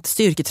 alltså inte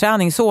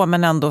styrketräning så,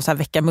 men ändå så här,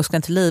 väcka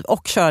musklerna till liv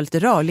och köra lite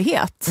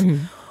rörlighet.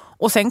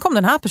 Och sen kom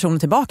den här personen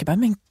tillbaka och bara,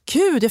 men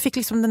gud, jag fick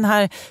liksom den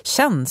här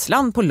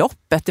känslan på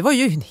loppet. Det var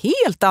ju en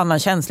helt annan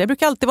känsla. Jag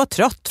brukar alltid vara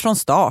trött från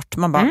start.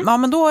 Man bara, ja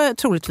men då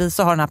troligtvis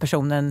så har den här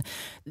personen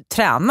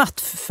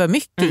tränat för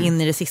mycket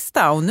in i det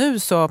sista. Och nu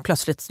så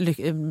plötsligt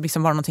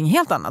liksom var det någonting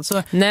helt annat.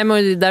 Så... Nej, men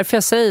det är därför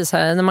jag säger så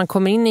här, när man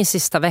kommer in i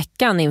sista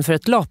veckan inför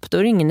ett lopp, då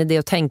är det ingen idé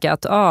att tänka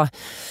att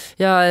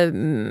jag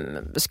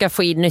ska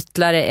få in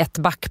ytterligare ett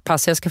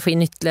backpass, jag ska få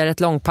in ytterligare ett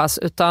långpass,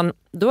 utan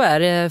då är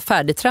det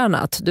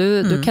färdigtränat.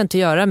 Du kan inte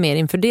göra mer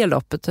inför det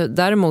loppet.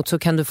 Däremot så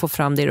kan du få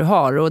fram det du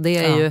har, och det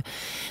är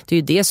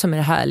ju det som är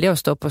det härliga, att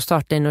stå på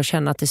startlinjen och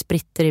känna att det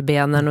spritter i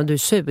benen och du är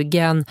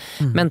sugen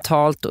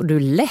mentalt och du är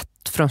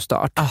lätt från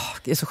start.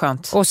 Det är så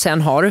skönt. Och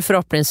sen har du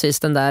förhoppningsvis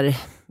den där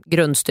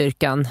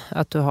grundstyrkan,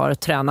 att du har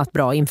tränat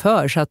bra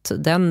inför, så att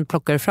den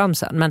plockar du fram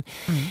sen. Men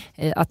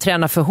att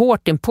träna för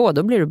hårt inpå,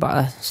 då blir du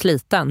bara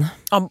sliten.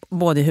 Ja,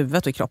 både i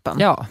huvudet och i kroppen.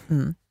 Ja.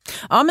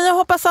 Ja, men jag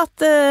hoppas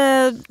att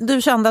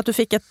du kände att du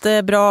fick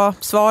ett bra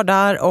svar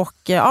där, och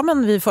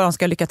men vi får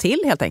önska lycka till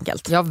helt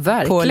enkelt. Ja,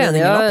 verkligen.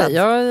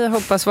 Jag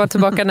hoppas vara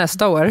tillbaka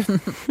nästa år.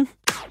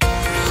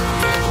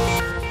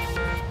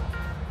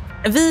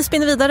 Vi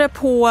spinner vidare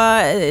på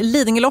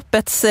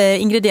Lidingöloppets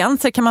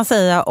ingredienser kan man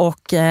säga,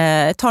 och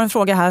tar en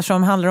fråga här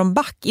som handlar om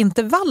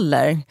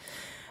backintervaller,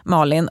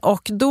 Malin.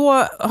 Och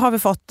då har vi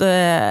fått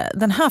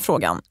den här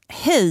frågan.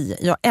 Hej,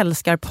 jag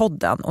älskar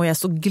podden och jag är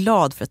så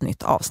glad för ett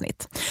nytt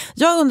avsnitt.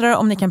 Jag undrar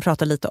om ni kan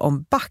prata lite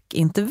om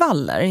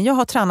backintervaller. Jag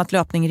har tränat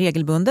löpning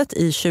regelbundet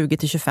i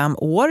 20-25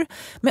 år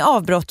med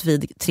avbrott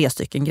vid 3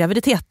 stycken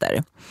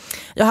graviditeter.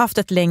 Jag har haft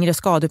ett längre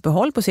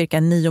skadeuppehåll på cirka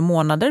 9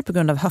 månader på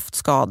grund av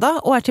höftskada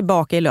och är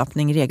tillbaka i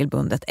löpning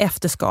regelbundet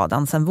efter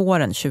skadan sedan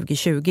våren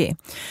 2020.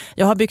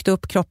 Jag har byggt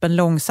upp kroppen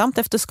långsamt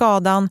efter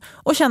skadan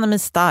och känner mig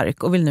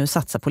stark och vill nu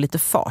satsa på lite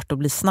fart och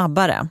bli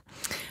snabbare.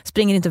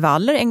 Springer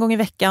intervaller en gång i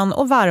veckan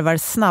och varvar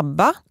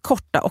snabba,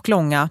 korta och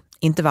långa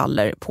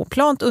intervaller på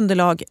plant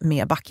underlag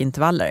med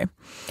backintervaller.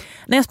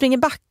 När jag springer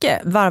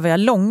backe varvar jag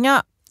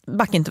långa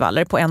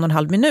backintervaller på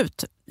 1,5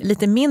 minut.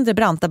 Lite mindre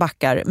branta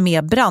backar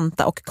med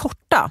branta och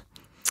korta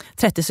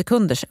 30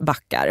 sekunders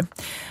backar.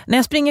 När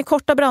jag springer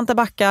korta branta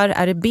backar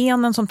är det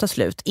benen som tar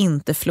slut,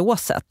 inte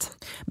flåset.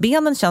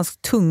 Benen känns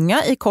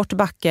tunga i kort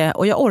backe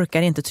och jag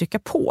orkar inte trycka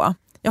på.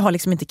 Jag har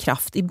liksom inte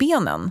kraft i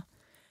benen.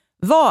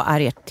 Vad är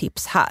ert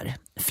tips här?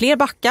 Fler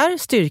backar,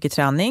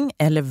 styrketräning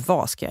eller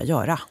vad ska jag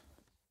göra?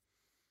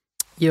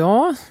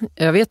 Ja,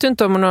 jag vet ju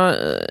inte om man har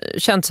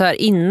känt så här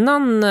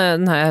innan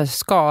den här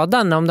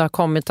skadan, om det har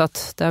kommit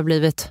att det har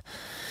blivit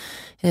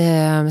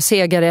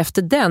segare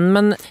efter den.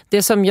 Men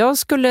det som jag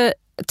skulle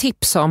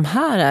tipsa om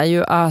här är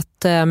ju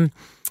att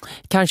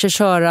kanske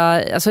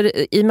köra, alltså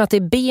i och med att det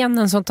är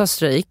benen som tar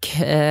stryk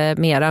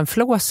mer än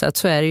flåset,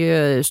 så är det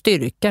ju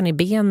styrkan i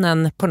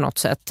benen på något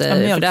sätt.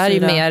 För det här är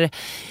ju mer...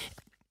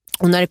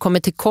 Och när det kommer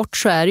till kort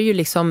så är det ju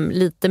liksom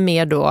lite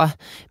mer då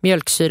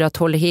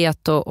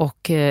mjölksyratålighet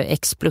och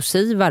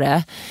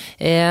explosivare.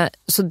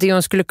 Så det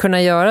hon skulle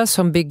kunna göra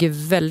som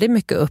bygger väldigt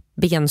mycket upp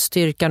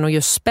benstyrkan och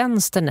just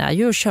spänsten är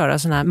ju att köra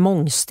såna här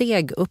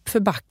mångsteg upp för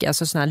backe.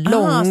 Alltså såna här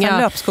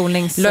långa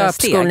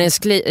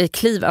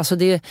löpskolningskliv. Alltså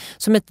det är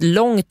som ett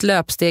långt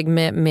löpsteg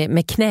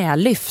med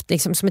knälyft,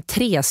 liksom som ett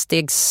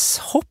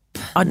 3-stegshopp.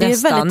 Ja, det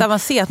är väldigt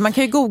avancerat. Man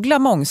kan ju googla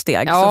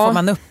mångsteg så får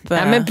man upp...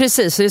 Ja, men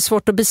precis, det är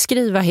svårt att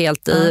beskriva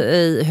helt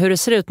i hur det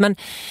ser ut. Men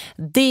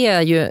det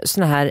är ju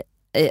såna här,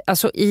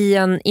 alltså i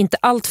en, inte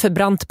allt för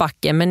brant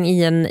backe, men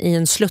i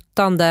en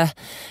sluttande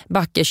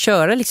backe,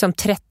 köra liksom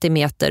 30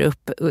 meter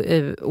upp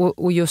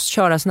och just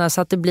köra såna här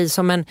så att det blir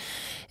som en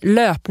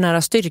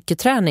löpnära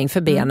styrketräning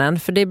för benen.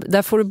 För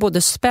där får du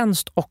både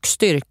spänst och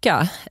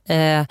styrka.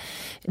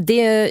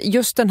 Det är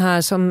just den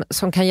här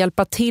som kan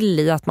hjälpa till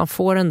i att man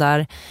får den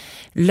där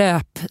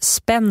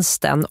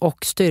löpspänsten,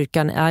 och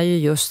styrkan är ju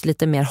just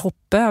lite mer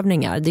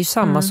hoppövningar. Det är ju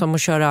samma som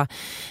att köra,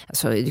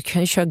 alltså du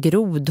kan ju köra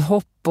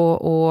grodhopp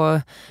och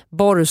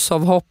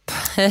borsovhopp.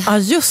 Ja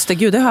just det,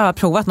 gud det har jag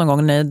provat någon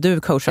gång när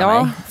du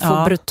coachar mig.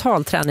 Får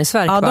brutal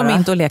träningsvärk bara. Ja, de är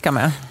inte att leka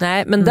med.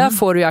 Nej, men där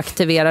får du ju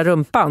aktivera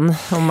rumpan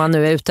om man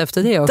nu är ute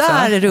efter det också.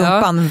 Där är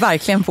rumpan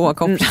verkligen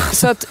påkopplad.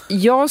 Så att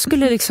jag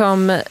skulle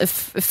liksom,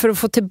 för att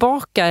få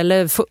tillbaka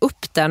eller få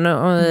upp den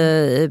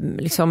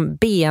liksom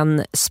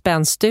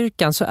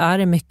benspänststyrkan, så är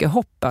det mycket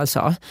hopp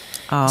alltså.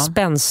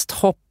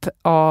 Spänsthopp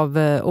av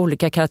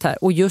olika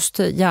karaktärer. Och just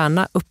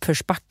gärna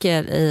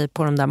uppförsbacke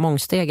på de där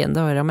mångstegen,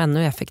 då är de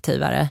ännu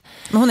effektivare.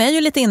 Men hon är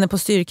ju lite inne på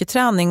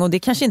styrketräning och det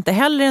kanske inte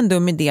heller är en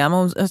dum idé.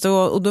 Men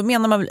och då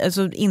menar man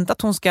inte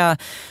att hon ska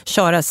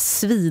köra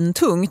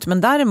svintungt,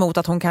 men däremot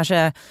att hon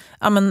kanske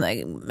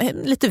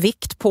lite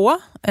vikt på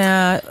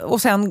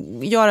och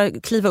sen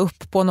kliva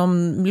upp på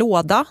någon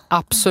låda.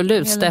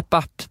 Absolut, step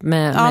up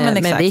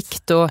med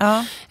vikt och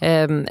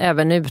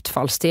även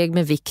utfallssteg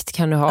med vikt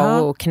kan du ha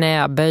och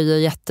knäböj är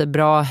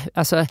jättebra.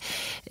 Alltså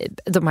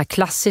de här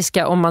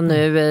klassiska, om man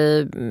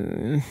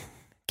nu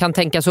kan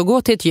tänka sig att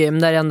gå till ett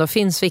gym där det ändå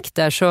finns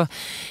vikter, så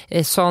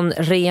sån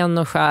ren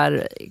och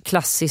skär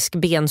klassisk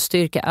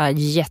benstyrka är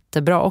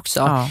jättebra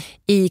också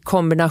i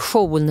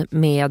kombination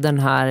med den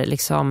här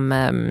liksom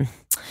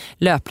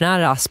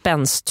löpnära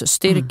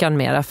spänststyrkan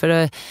mera,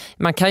 för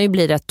man kan ju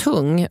bli rätt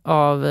tung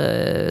av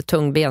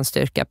tung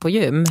benstyrka på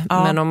gym,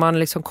 men om man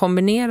liksom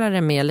kombinerar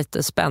det med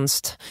lite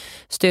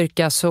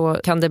spänststyrka så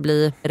kan det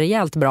bli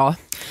rejält bra.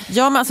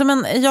 Ja,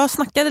 men jag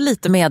snackade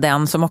lite med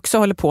den som också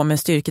håller på med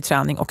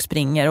styrketräning och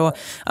springer, och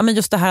men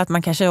just det här att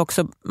man kanske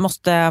också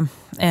måste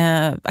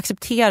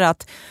acceptera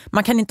att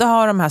man kan inte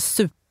ha de här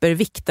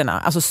supervikterna,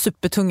 alltså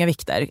supertunga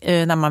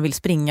vikter när man vill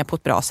springa på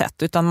ett bra sätt,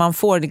 utan man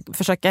får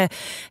försöka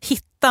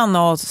hitta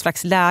något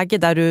slags läge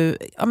där du,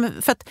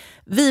 för att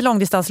vi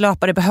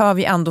långdistanslöpare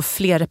behöver ju ändå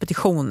fler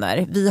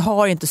repetitioner. Vi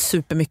har inte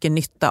supermycket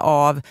nytta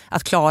av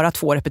att klara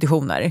 2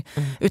 repetitioner,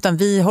 utan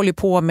vi håller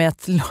på med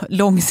ett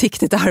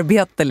långsiktigt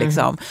arbete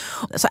liksom.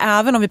 Så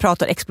även om vi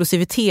pratar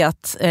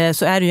explosivitet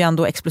så är det ju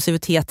ändå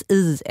explosivitet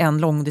i en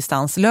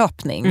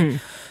långdistanslöpning.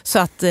 Så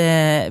att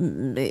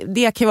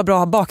det kan vara bra att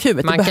ha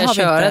bakhuvudet. Man kan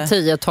köra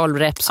 10-12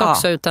 reps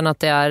också utan att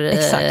det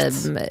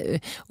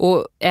är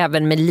och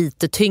även med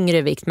lite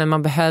tyngre vikt, men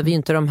man behöver ju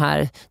inte de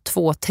här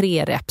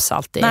 2-3 reps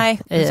alltid. Nej,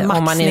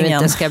 om man ju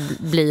inte ska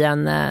bli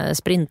en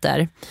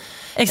sprinter.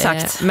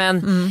 Exakt.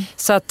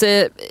 Så att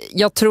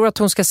jag tror att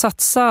hon ska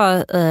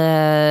satsa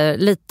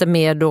lite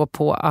mer då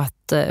på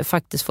att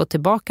faktiskt få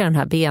tillbaka den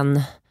här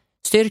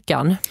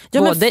benstyrkan.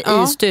 Både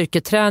i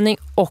styrketräning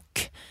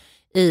och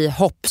i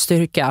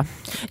hoppstyrka.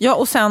 Ja,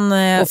 och sen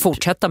och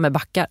fortsätta med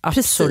backar,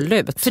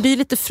 absolut. Precis. För det är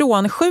lite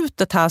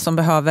frånskjutet här som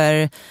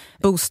behöver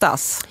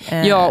boostas.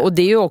 Ja, och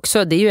det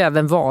är ju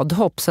även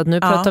vadhopp, så att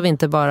nu pratar vi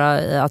inte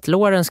bara att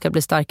låren ska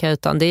bli starka,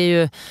 utan det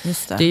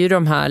är ju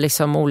de här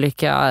liksom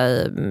olika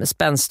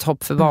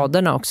spänsthopp för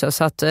vaderna också,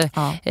 så att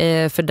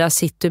för där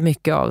sitter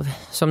mycket av,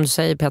 som du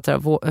säger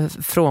Petra,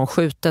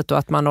 frånskjutet, och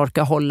att man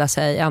orkar hålla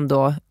sig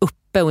ändå upp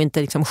och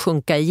inte liksom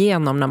sjunka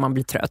igenom när man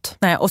blir trött.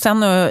 Nej, och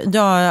sen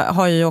jag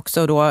har ju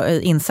också då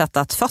insett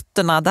att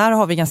fötterna, där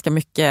har vi ganska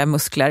mycket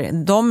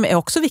muskler. De är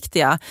också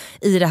viktiga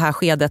i det här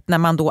skedet när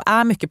man då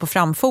är mycket på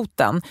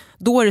framfoten.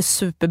 Då är det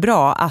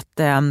superbra att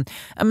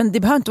det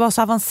behöver inte vara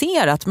så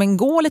avancerat, men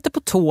gå lite på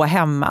tå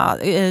hemma.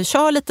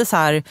 Kör lite så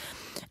här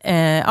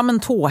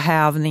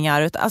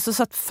tåhävningar, alltså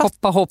så att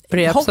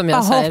hopprep som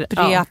jag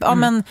säger.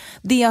 Men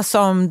det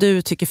som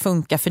du tycker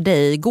funkar för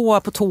dig,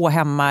 gå på tå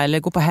hemma eller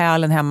gå på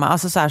hälen hemma,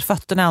 alltså så här,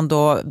 fötterna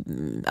ändå,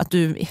 att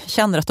du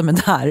känner att de är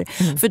där,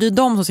 för det är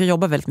de som ska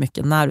jobba väldigt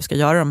mycket när du ska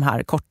göra de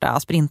här korta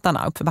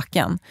sprintarna upp för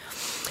backen.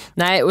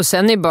 Nej, och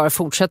sen är det bara att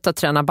fortsätta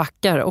träna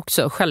backar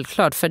också,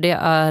 självklart, för det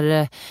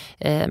är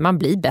man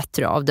blir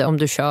bättre av det om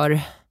du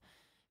kör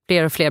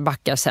fler och fler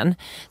backar. Sen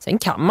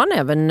kan man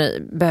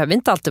behöver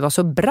inte alltid vara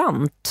så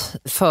brant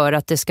för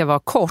att det ska vara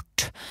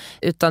kort,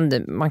 utan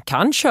man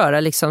kan köra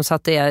liksom så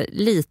att det är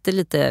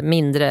lite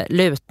mindre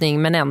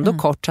lutning, men ändå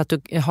kort, så att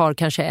du har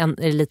kanske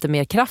lite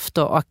mer kraft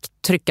då, och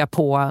trycka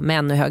på med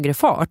ännu högre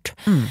fart.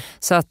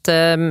 Så att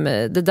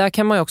det där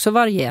kan man ju också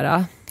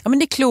variera. Ja, men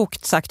det är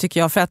klokt sagt tycker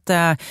jag, för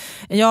att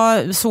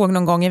jag såg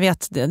någon gång, jag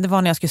vet, det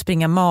var när jag skulle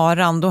springa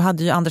maran, då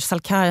hade ju Anders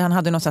Salkai, han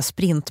hade någon sån här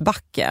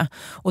sprintbacke,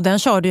 och den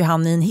körde ju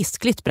han i en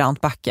hiskeligt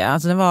brant backe,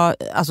 alltså den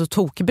var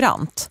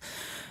tokbrant.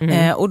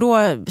 Och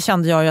då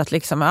kände jag ju att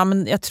liksom,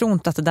 men jag tror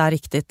inte att det där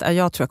riktigt,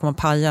 jag tror jag kommer att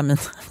paja min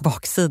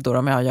baksidor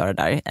om jag gör det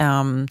där.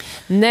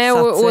 Nej,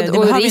 och det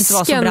behöver inte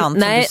vara så brant.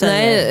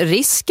 Nej,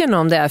 risken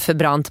om det är för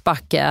brant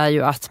backe är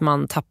ju att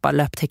man tappar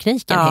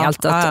löptekniken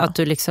helt, att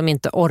du liksom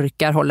inte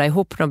orkar hålla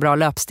ihop några bra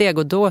löpsteg,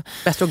 och då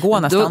bättre att gå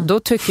nästan. Då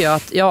tycker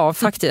jag att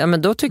faktiskt,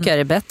 men då tycker jag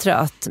det är bättre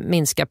att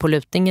minska på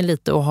lutningen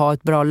lite och ha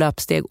ett bra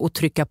löpsteg och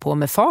trycka på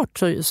med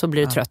fart, så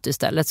blir du trött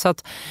istället. Så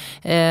att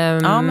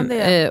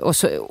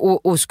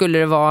och skulle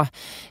det vara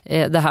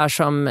det här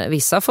som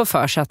vissa får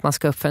för sig, att man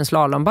ska upp för en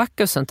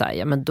slalombacke och sånt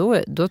där, men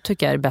då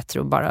tycker jag det är bättre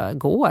att bara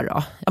gå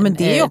då. Ja, men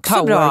det är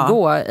också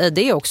bra.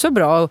 Det är också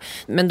bra,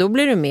 men då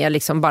blir det mer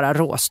liksom bara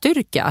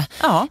råstyrka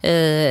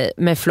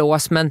med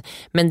flås, men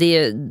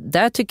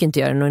där tycker inte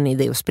jag det är någon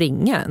idé att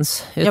springa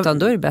ens, utan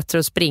då är det bättre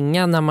att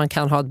springa när man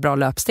kan ha ett bra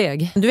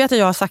löpsteg. Du vet att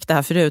jag har sagt det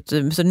här förut,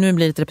 så nu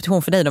blir det lite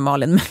repetition för dig då,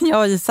 Malin, men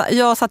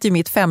jag satt ju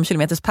mitt 5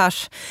 kilometers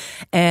pers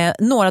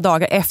några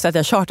dagar efter att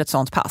jag kört ett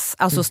sånt pass,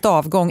 alltså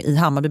stavgång i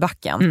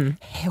Hammarbybacken.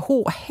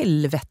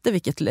 Helvete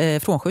vilket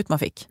frånskjut man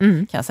fick,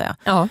 kan jag säga.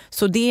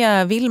 Så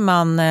det vill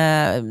man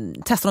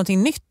testa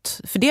någonting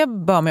nytt, för det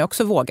bör man ju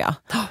också våga.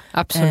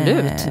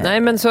 Absolut. Nej,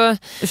 men så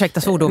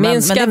ursäkta svordomen,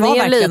 minska men det var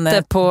ner verkligen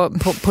lite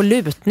på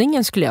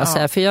lutningen skulle jag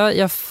säga. För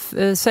jag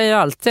säger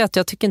alltid att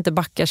jag tycker inte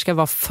backar ska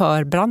vara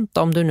för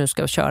branta om du nu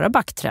ska köra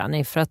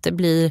backträning. För att det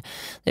blir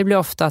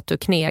ofta att du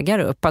knegar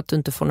upp, att du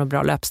inte får något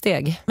bra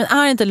löpsteg. Men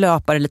är inte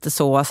löpare lite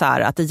så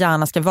här att det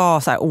gärna ska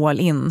vara så här all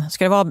in?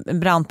 Ska det vara en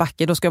brant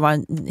backe, då ska det vara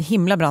en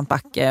himla brant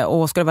backe.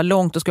 Och ska det vara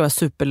långt, då ska det vara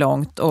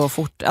superlångt och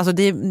fort. Alltså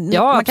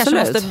man kanske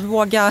måste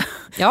våga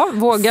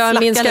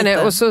minska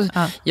ner. Och så,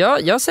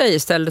 jag säger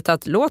istället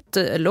att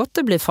låt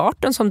det bli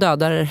farten som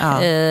dödar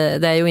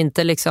det är ju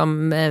inte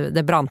liksom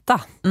det branta.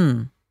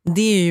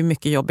 Det är ju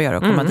mycket jobbigare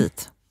att komma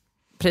dit.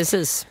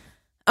 Precis.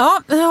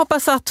 Ja, jag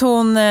hoppas att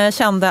hon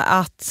kände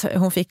att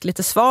hon fick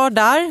lite svar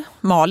där.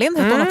 Malin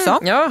heter hon också.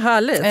 Ja,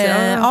 härligt.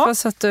 Jag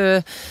hoppas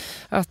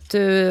att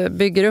du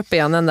bygger upp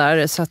benen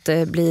där så att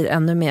det blir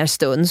ännu mer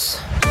stuns.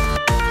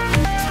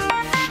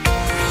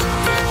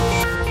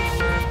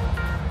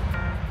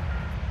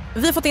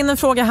 Vi har fått in en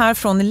fråga här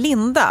från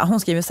Linda. Hon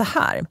skriver så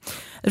här.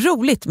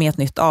 Roligt med ett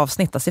nytt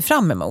avsnitt att se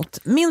fram emot.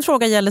 Min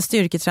fråga gäller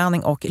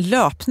styrketräning och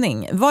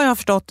löpning. Vad jag har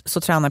förstått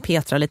så tränar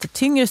Petra lite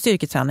tyngre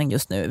styrketräning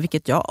just nu,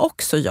 vilket jag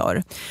också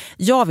gör.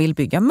 Jag vill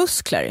bygga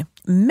muskler,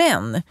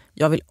 men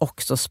jag vill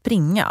också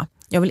springa.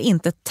 Jag vill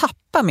inte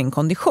tappa min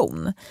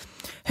kondition.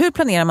 Hur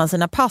planerar man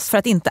sina pass för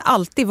att inte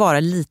alltid vara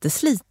lite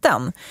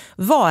sliten?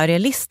 Vad är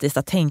realistiskt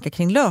att tänka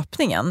kring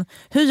löpningen?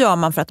 Hur gör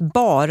man för att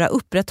bara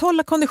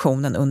upprätthålla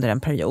konditionen under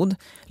en period?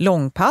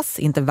 Långpass,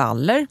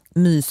 intervaller,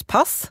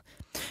 myspass?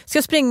 Ska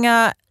jag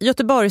springa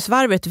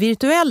Göteborgsvarvet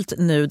virtuellt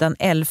nu den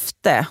 11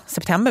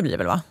 september blir det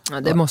väl, va?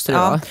 Ja, det måste det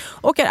vara.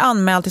 Och är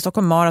anmäld till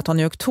Stockholm Marathon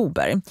i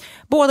oktober.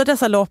 Båda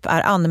dessa lopp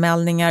är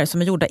anmälningar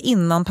som är gjorda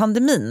innan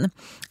pandemin.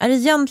 Är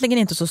egentligen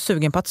inte så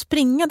sugen på att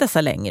springa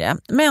dessa längre,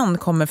 men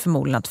kommer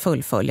förmodligen att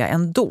fullfölja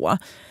ändå.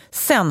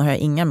 Sen har jag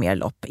inga mer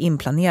lopp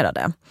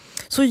inplanerade.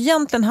 Så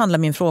egentligen handlar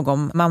min fråga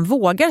om man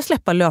vågar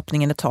släppa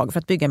löpningen ett tag för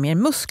att bygga mer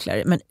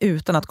muskler, men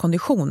utan att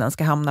konditionen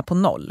ska hamna på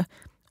noll.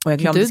 Och jag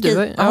glömde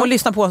skriva. Hon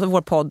lyssnar på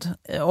vår podd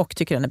och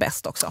tycker den är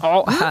bäst också.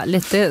 Ja,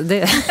 härligt.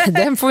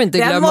 Den får vi inte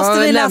glömma. Den måste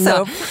vi läsa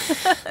upp.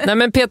 Nej,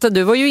 men Petra,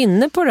 du var ju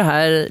inne på det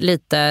här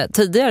lite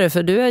tidigare,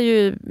 för du är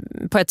ju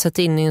på ett sätt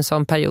inne i en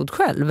sån period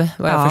själv,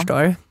 vad jag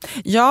förstår.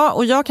 Ja,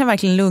 och jag kan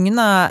verkligen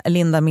lugna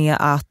Linda med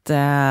att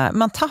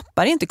man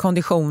tappar inte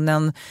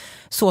konditionen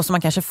så som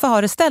man kanske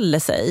föreställer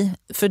sig.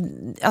 För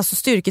alltså,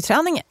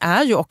 styrketräning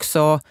är ju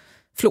också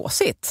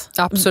flåsigt.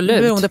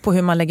 Absolut. Beroende på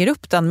hur man lägger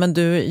upp den. Men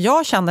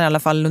jag känner i alla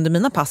fall under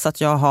mina pass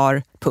att jag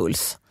har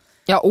puls.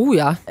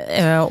 Ja.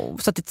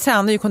 Så att det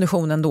tränar ju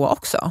konditionen då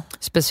också.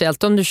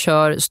 Speciellt om du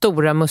kör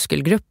stora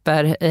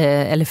muskelgrupper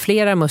eller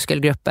flera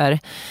muskelgrupper.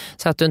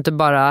 Så att du inte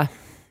bara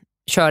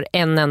kör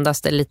en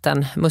endaste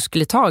liten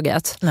muskel i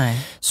taget.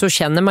 Nej. Så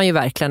känner man ju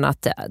verkligen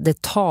att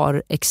det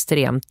tar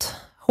extremt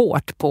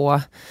hårt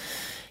på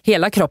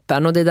hela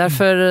kroppen, och det är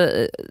därför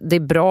det är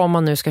bra om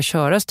man nu ska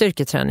köra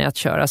styrketräning att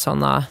köra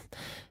sådana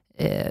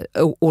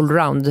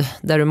allround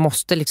där du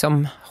måste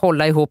liksom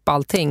hålla ihop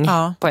allting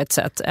på ett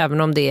sätt,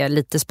 även om det är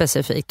lite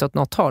specifikt åt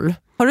något håll.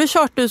 Har du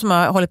kört, du som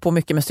har hållit på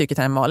mycket med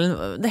styrketräning, Malin?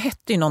 Det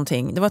hette ju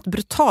någonting. Det var ett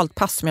brutalt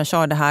pass som jag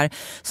körde här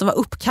som var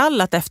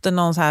uppkallat efter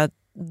någon så här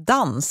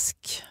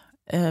dansk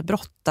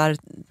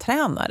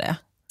brottartränare.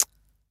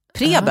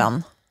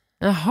 Preben.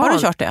 Jaha. Har du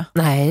kört det?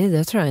 Nej,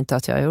 det tror jag inte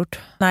att jag har gjort.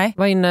 Nej.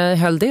 Vad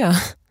innehöll det?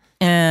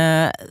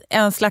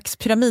 En slags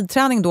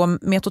pyramidträning då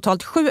med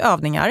totalt 7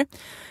 övningar.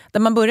 Där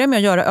man börjar med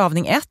att göra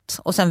övning 1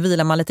 och sen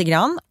vilar man lite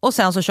grann. Och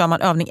sen så kör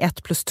man övning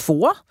 1 plus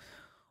 2.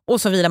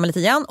 Och så vilar man lite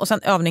igen och sen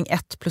övning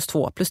 1 plus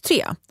 2 plus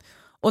 3.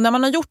 Och när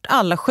man har gjort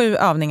alla 7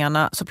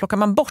 övningarna så plockar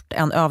man bort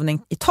en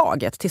övning i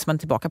taget tills man är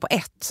tillbaka på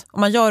 1. Och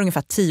man gör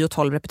ungefär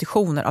 10-12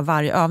 repetitioner av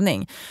varje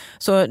övning.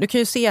 Så du kan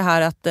ju se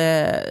här att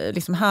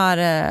liksom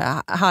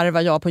här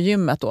var jag på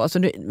gymmet då.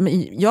 Så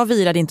jag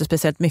virade inte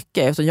speciellt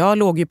mycket. Så jag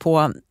låg ju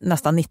på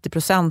nästan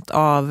 90%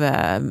 av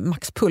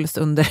maxpuls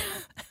under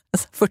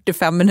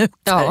 45 minuter.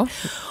 Ja.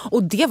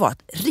 Och det var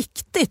ett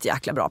riktigt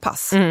jäkla bra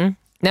pass. Mm.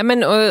 Nej,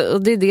 men,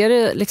 och det är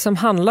det liksom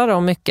handlar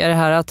om mycket, det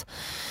här att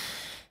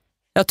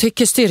jag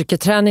tycker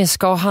styrketräning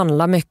ska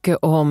handla mycket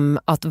om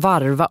att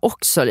varva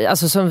också.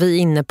 Alltså som vi är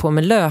inne på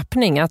med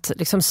löpning. Att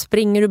liksom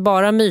springer du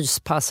bara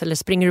myspass eller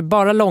springer du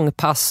bara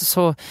långpass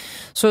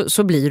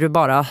så blir du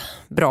bara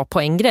bra på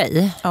en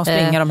grej. Ja,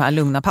 springa de här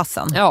lugna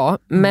passen. Ja,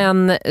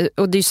 men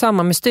och det är ju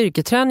samma med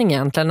styrketräning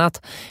egentligen.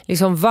 Att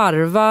liksom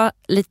varva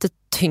lite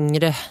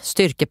tyngre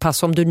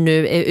styrkepass om du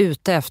nu är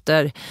ute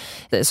efter,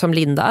 som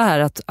Linda är,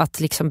 att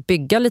liksom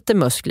bygga lite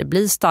muskler,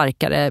 bli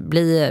starkare,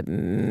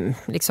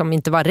 liksom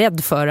inte vara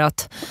rädd för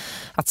att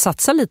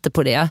satsa lite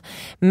på det,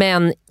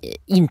 men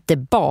inte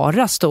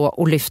bara stå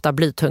och lyfta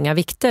blytunga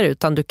vikter,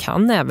 utan du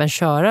kan även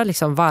köra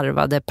liksom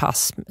varvade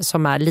pass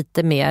som är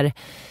lite mer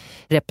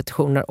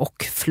repetitioner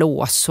och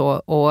flås.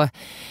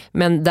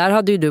 Men där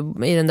hade ju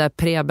du i den där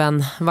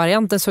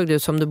preben-varianten såg det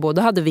ut som du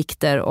både hade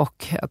vikter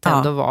och att det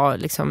ändå var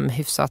liksom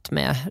hyfsat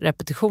med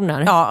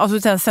repetitioner. Ja,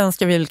 alltså sen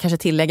ska vi kanske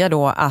tillägga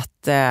då att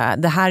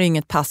det här är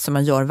inget pass som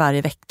man gör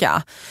varje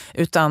vecka.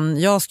 Utan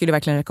jag skulle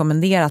verkligen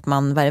rekommendera att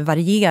man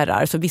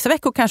varierar. Så vissa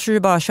veckor kanske du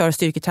bara kör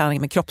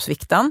styrketräning med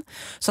kroppsvikten.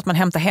 Så att man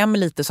hämtar hem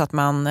lite så att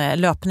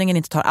löpningen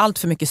inte tar allt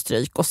för mycket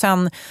stryk. Och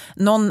sen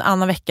någon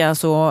annan vecka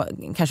så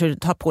kanske du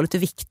tar på lite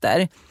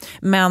vikter.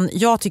 Men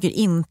jag tycker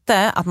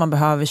inte att man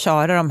behöver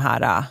köra de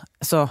här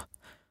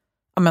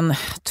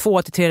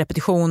 2 till 3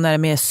 repetitioner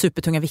med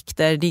supertunga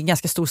vikter. Det är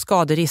ganska stor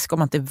skaderisk om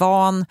man inte är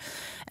van.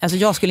 Alltså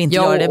jag skulle inte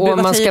göra det. Och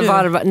man ska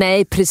varva,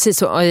 nej,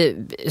 precis.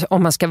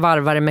 Om man ska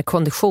varva det med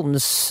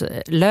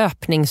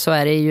konditionslöpning så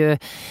är det ju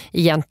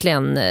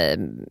egentligen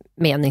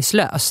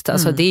meningslöst.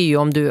 Alltså det är ju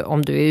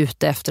om du är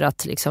ute efter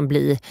att liksom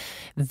bli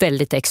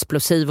väldigt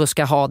explosiv och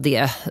ska ha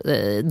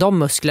de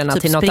musklerna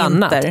typ till något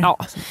sprinter.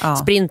 annat. Ja.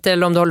 Sprinter,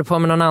 eller om du håller på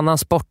med någon annan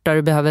sport där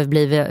du behöver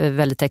bli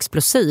väldigt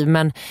explosiv.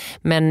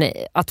 Men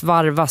att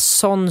varva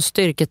sån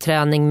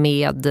styrketräning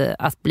med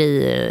att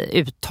bli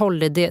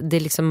uthållig, det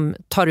liksom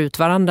tar ut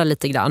varandra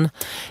lite grann.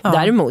 Ja.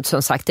 Däremot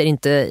som sagt är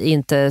det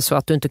inte så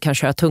att du inte kan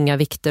köra tunga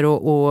vikter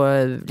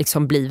och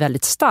liksom bli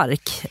väldigt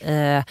stark.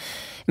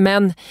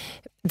 Men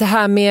det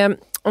här med,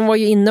 hon var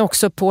ju inne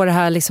också på det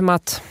här liksom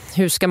att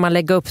hur ska man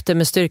lägga upp det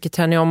med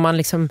styrketräning om man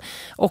liksom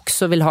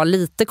också vill ha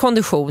lite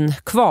kondition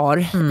kvar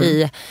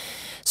i,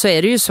 så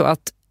är det ju så att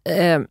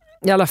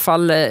i alla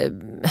fall,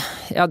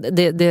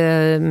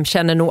 det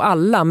känner nog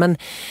alla, men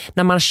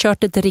när man har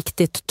kört ett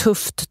riktigt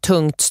tufft,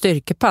 tungt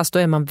styrkepass, då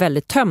är man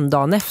väldigt tömd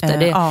dagen efter.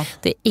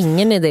 Det är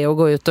ingen idé att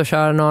gå ut och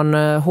köra någon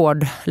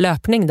hård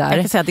löpning där. Jag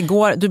kan säga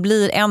att du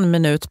blir 1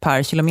 minut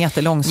per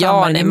kilometer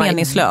långsammare, det är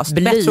meningslöst.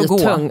 Bättre att gå,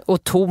 tung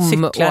och tom,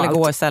 cykla och eller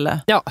gå istället.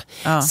 Ja.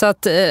 Så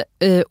att,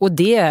 och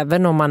det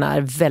även om man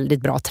är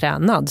väldigt bra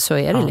tränad så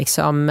är det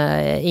liksom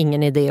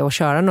ingen idé att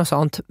köra något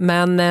sånt.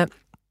 Men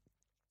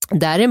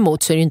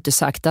däremot så är det inte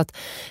sagt att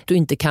du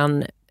inte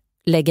kan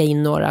lägga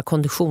in några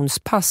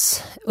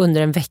konditionspass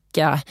under en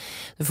vecka.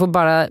 Du får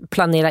bara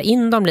planera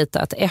in dem lite,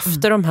 att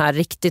efter de här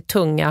riktigt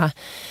tunga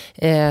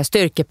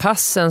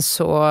styrkepassen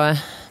så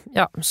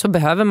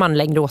behöver man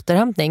längre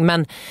återhämtning.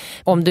 Men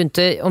om du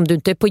inte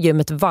är på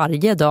gymmet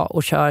varje dag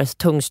och kör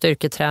tung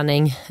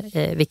styrketräning,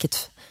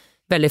 vilket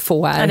väldigt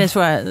få är. Ja, det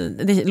tror jag,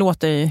 det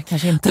låter ju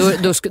kanske inte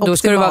då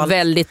ska du vara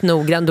väldigt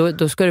noggrann.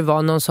 Då ska du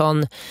vara någon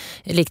sån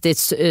riktigt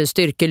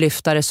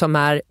styrkelyftare som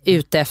är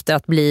ute efter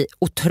att bli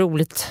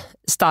otroligt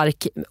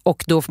stark,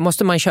 och då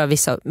måste man köra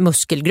vissa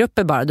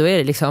muskelgrupper bara. Då är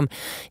det liksom,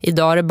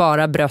 idag är det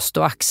bara bröst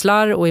och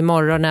axlar och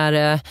imorgon är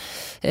det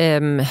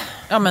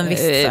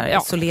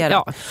isolerat.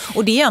 Ja.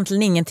 Och det är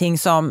egentligen ingenting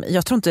som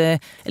jag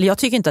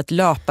tycker inte att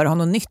löpare har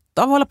något nytta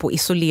av att hålla på och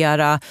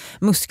isolera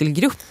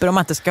muskelgrupper om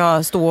man inte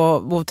ska stå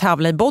och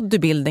tävla i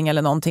bodybuilding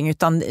eller någonting,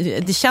 utan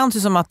det känns ju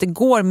som att det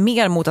går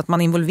mer mot att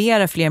man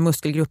involverar fler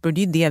muskelgrupper, och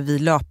det är ju det vi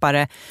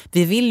löpare,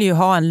 vi vill ju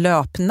ha en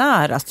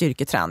löpnära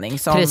styrketräning.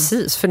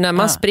 Precis, för när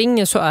man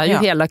springer så är ju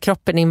hela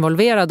kroppen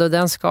involverad och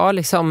den ska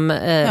liksom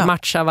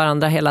matcha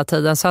varandra hela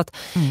tiden. Så att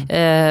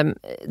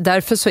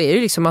därför så är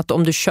det liksom att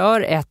om du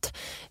kör ett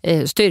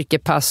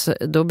styrkepass,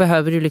 då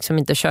behöver du liksom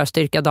inte köra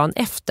styrka dagen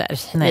efter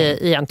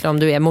egentligen om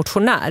du är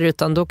motionär,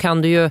 utan då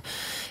kan du ju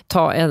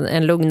ta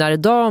en lugnare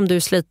dag om du är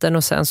sliten,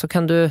 och sen så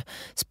kan du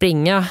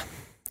springa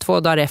 2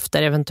 dagar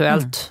efter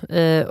eventuellt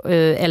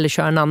eller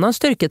köra en annan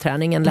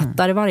styrketräning, en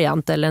lättare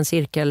variant eller en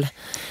cirkelvariant.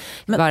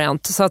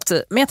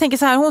 Men jag tänker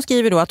så här, hon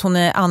skriver då att hon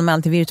är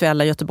anmäld till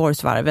virtuella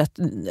Göteborgsvarvet,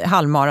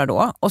 halvmara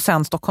då, och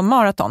sen Stockholm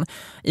Marathon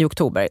i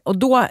oktober. Och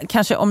då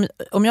kanske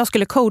om jag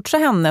skulle coacha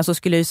henne så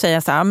skulle jag ju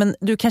säga så här, men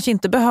du kanske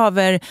inte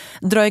behöver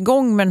dra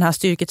igång med den här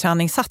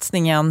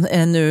styrketräningssatsningen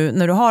nu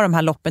när du har de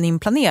här loppen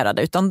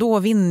inplanerade, utan då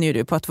vinner ju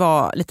du på att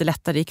vara lite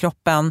lättare i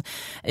kroppen.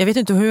 Jag vet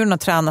inte hur hon har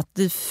tränat,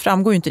 det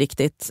framgår ju inte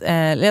riktigt.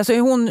 Alltså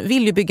hon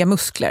vill ju bygga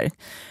muskler,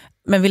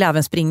 men vill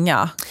även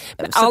springa.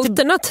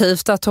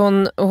 Alternativt att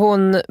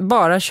hon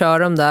bara kör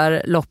de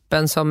där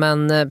loppen som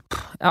en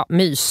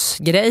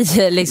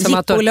mysgrej. Liksom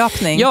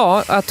jippolöpning.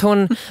 Att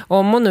hon,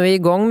 om hon nu är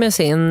igång med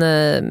sin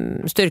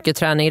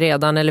styrketräning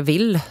redan, eller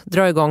vill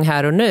dra igång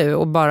här och nu,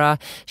 och bara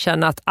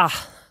känna att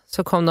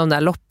så kom de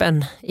där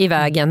loppen i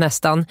vägen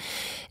nästan,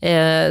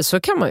 så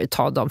kan man ju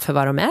ta dem för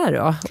vad de är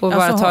då. Och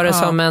bara ta det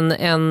som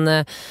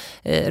en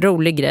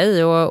rolig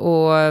grej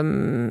och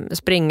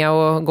springa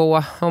och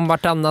gå om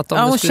vartannat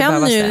om det skulle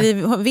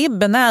behövas.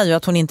 Vibben är ju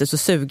att hon inte är så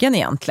sugen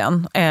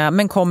egentligen,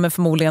 men kommer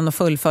förmodligen att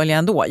fullfölja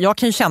ändå. Jag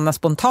kan ju känna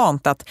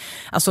spontant att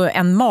alltså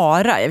en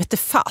mara, jag vet inte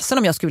fasen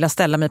om jag skulle vilja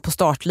ställa mig på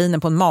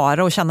startlinjen på en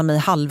mara och känna mig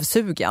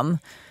halvsugen.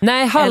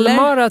 Nej,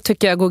 halvmara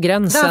tycker jag går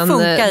gränsen.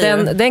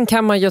 Den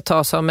kan man ju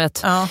ta som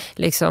ett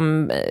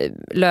liksom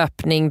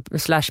löpning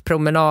 /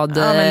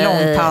 promenad,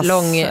 långpass,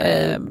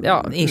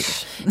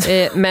 ish.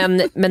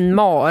 Men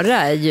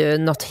mara är ju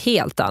något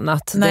helt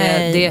annat.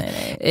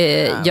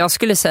 Jag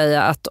skulle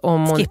säga att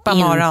om hon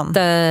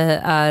inte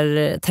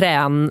är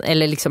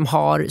eller liksom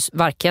har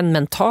varken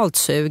mentalt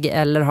sug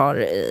eller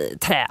har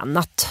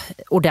tränat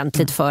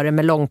ordentligt för det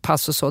med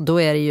långpass och så,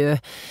 då är det ju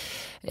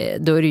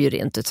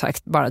rent ut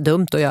sagt bara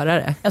dumt att göra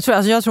det.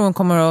 Jag tror hon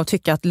kommer att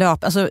tycka att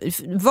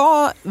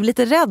var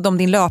lite rädd om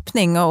din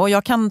löpning, och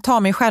jag kan ta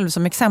mig själv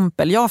som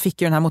exempel. Jag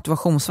fick ju den här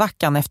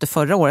motivationsvackan efter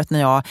förra året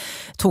när jag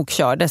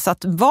tokkörde, så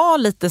att var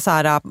lite så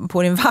här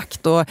på din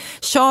vakt och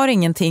kör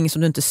ingenting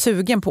som du inte är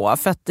sugen på,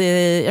 för att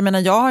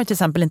jag har till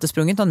exempel inte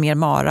sprungit någon mer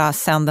mara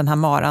sedan den här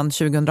maran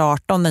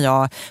 2018 när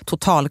jag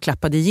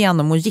totalklappade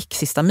igenom och gick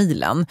sista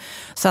milen,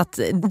 så att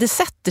det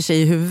sätter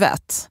sig i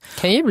huvudet.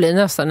 Kan ju bli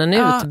nästan en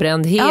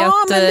utbrändhet.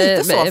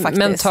 Så,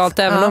 mentalt,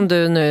 även om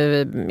du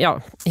nu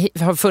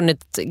har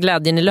funnit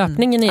glädjen i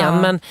löpningen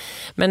igen,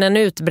 men en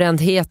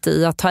utbrändhet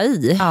i att ta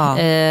i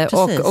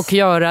och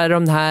göra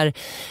de här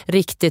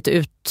riktigt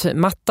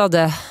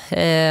utmattade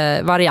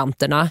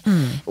varianterna.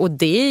 Och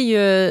det är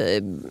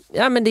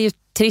ju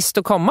trist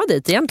att komma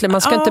dit egentligen.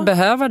 Man ska inte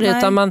behöva det,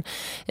 utan man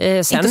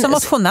inte som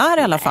motionär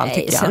i alla fall,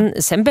 tycker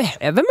jag. Sen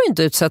behöver man ju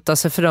inte utsätta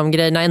sig för de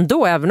grejerna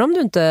ändå, även om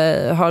du inte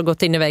har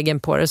gått in i väggen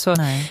på det. Så,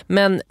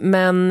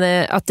 men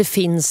att det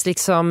finns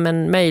liksom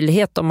en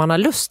möjlighet om man har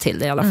lust till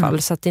det i alla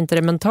fall, så att inte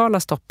det mentala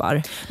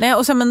stoppar. Nej,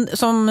 och sen,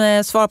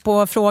 som svar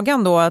på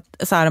frågan då, att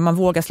så här, om man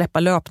vågar släppa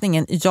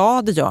löpningen,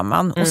 ja det gör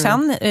man. Och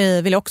sen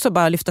vill jag också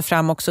bara lyfta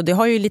fram också, det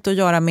har ju lite att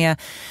göra med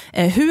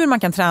hur man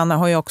kan träna,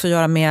 har ju också att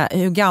göra med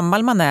hur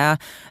gammal man är,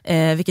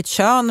 vilket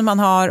kön man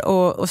har,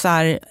 och så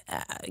här,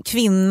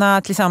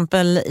 kvinna till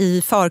exempel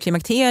i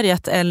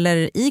förklimakteriet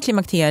eller i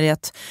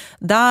klimakteriet,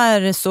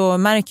 där så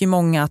märker ju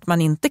många att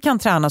man inte kan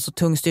träna så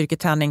tung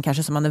styrketräning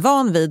kanske som man är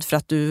van vid, för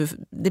att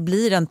det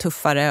blir en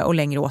tuffare och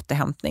längre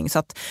återhämtning, så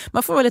att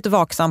man får vara lite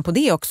vaksam på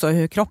det också,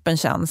 hur kroppen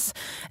känns.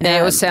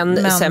 Nej, och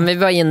sen vi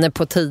var inne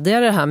på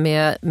tidigare här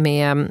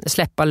med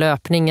släppa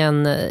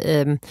löpningen,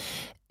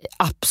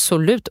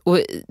 absolut, och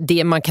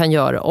det man kan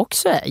göra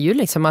också är ju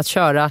liksom att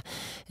köra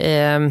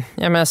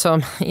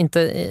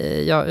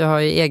jag har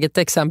ju eget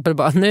exempel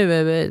bara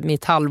nu,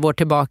 mitt halvår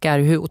tillbaka är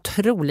hur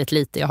otroligt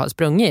lite jag har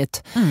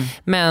sprungit,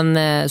 men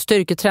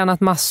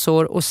styrketränat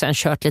massor och sen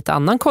kört lite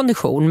annan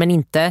kondition, men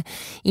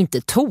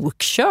inte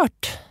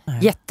tokkört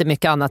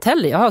jättemycket annat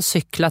heller. Jag har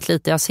cyklat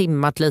lite, jag har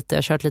simmat lite, jag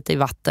har kört lite i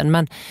vatten,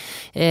 men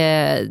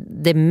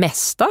det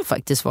mesta har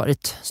faktiskt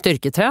varit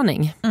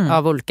styrketräning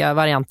av olika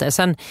varianter.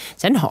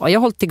 Sen har jag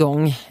hållit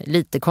igång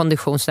lite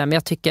kondition, men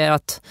jag tycker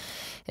att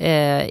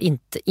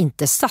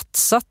inte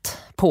satsat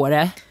på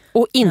det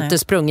och inte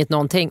sprungit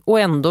någonting, och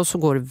ändå så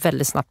går det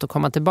väldigt snabbt att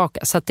komma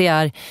tillbaka. Så att det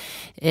är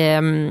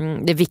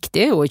det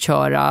viktiga är att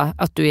köra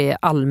att du är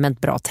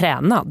allmänt bra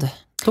tränad.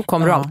 Då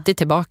kommer du alltid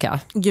tillbaka.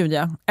 Gud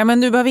ja.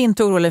 Men du behöver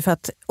inte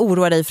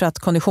oroa dig för att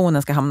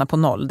konditionen ska hamna på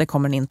 0. Det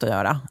kommer den inte att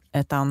göra.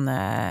 Utan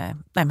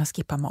man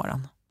skippar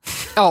maran.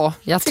 Ja,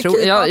 jag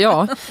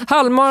tror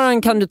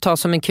halvmaran kan du ta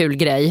som en kul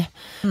grej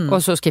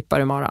och så skippar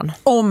du maran.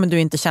 Om du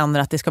inte känner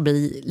att det ska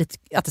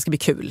bli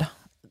kul.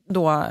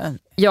 Då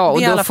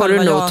då får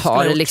du nog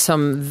ta det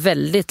liksom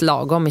väldigt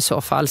lagom i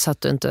så fall, så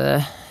att du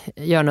inte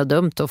gör något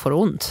dumt och får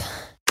ont.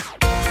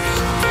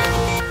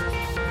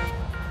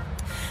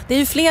 Det är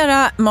ju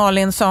flera,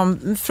 Malin,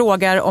 som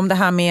frågar om det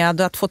här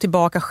med att få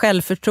tillbaka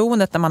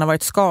självförtroendet när man har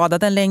varit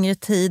skadad en längre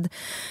tid.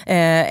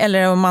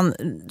 Eller om man,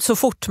 så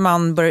fort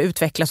man börjar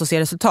utvecklas och se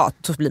resultat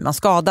så blir man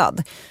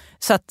skadad.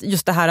 Så att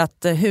just det här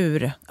att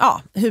hur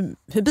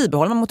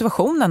bibehåller man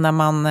motivationen när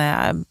man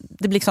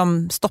det blir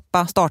liksom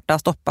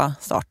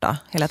starta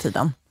hela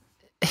tiden?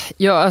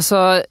 Ja,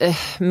 alltså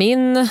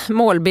min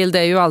målbild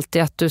är ju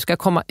alltid att du ska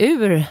komma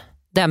ur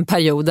den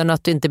perioden,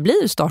 att du inte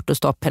blir start och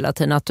stopp hela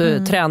tiden, att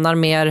du tränar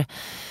mer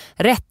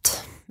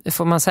rätt,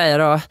 får man säga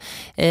då,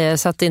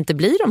 så att det inte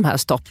blir de här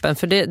stoppen,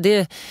 för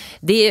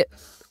det är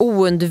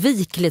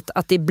oundvikligt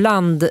att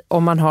ibland,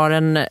 om man har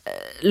en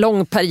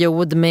lång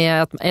period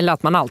eller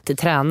att man alltid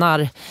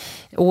tränar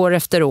år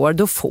efter år,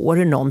 då får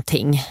du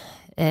någonting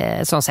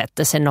som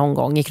sätter sig någon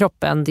gång i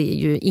kroppen. Det är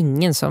ju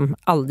ingen som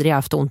aldrig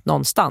haft ont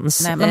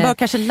någonstans. Nej, man bör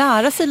kanske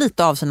lära sig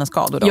lite av sina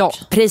skador dock. Ja,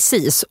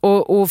 precis.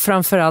 Och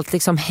framförallt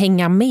liksom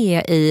hänga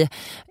med i,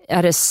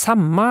 är det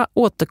samma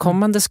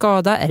återkommande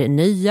skada? Är det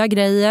nya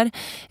grejer?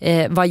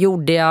 Vad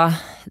gjorde jag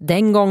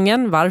den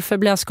gången? Varför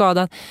blev jag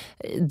skadad?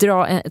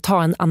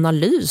 Ta en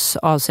analys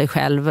av sig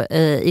själv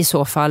i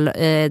så fall.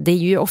 Det är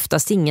ju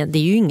oftast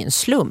ingen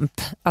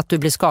slump att du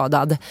blir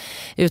skadad.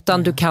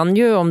 Utan du kan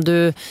ju, om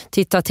du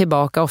tittar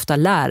tillbaka, ofta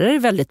lära dig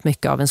väldigt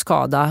mycket av en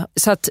skada.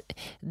 Så att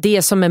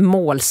det som är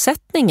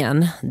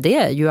målsättningen, det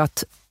är ju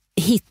att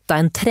hitta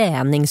en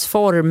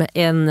träningsform,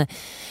 en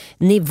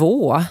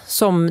nivå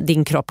som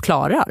din kropp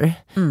klarar.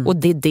 Och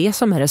det är det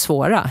som är det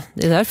svåra.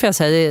 Det är därför jag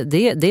säger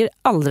det är det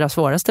allra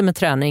svåraste med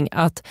träning,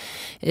 att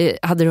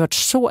hade det varit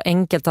så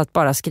enkelt att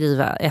bara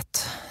skriva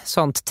ett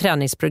sånt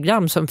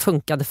träningsprogram som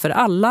funkade för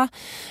alla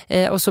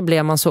och så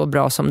blev man så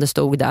bra som det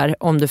stod där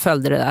om du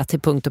följde det där till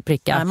punkt och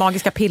pricka. Ja,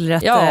 magiska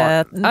pillret.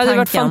 Ja, det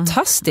var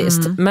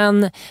fantastiskt.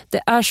 Men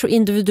det är så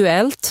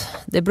individuellt.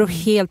 Det beror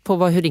helt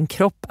på hur din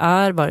kropp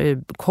är, var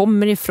du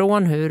kommer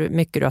ifrån, hur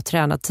mycket du har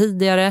tränat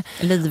tidigare.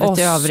 Livet och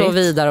i övrigt. så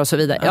vidare och så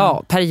vidare.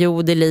 Ja,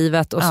 period i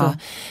livet och så.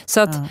 Så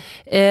att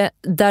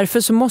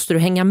därför så måste du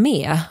hänga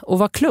med och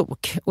vara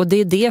klok. Och det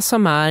är det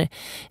som är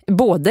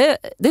både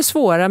det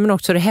svåra men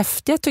också det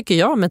häftiga tycker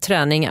jag med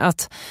träning.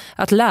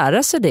 Att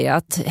lära sig det,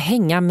 att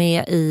hänga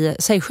med i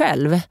sig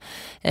själv.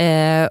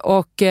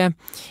 Och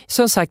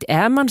som sagt,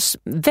 är man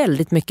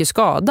väldigt mycket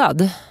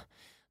skadad,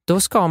 då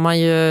ska man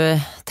ju,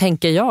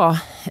 tänker jag,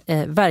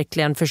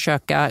 verkligen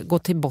försöka gå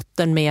till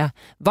botten med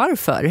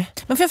varför.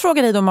 Men får jag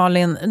fråga dig då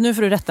Malin, nu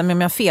får du rätta mig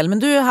om jag har fel, men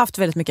du har haft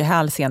väldigt mycket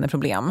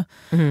hälseneproblem.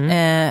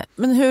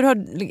 Men hur har...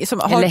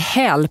 Eller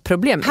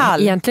hälproblem,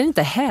 egentligen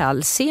inte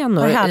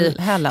hälsenor,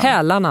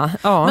 hälarna.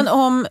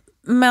 Ja.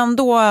 Men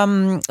då,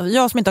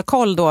 jag som inte har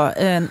koll då,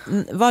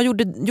 vad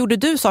gjorde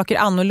du saker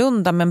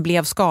annorlunda men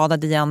blev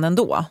skadad igen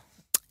ändå?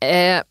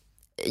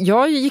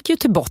 Jag gick ju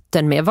till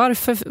botten med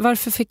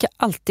varför fick jag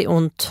alltid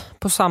ont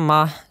på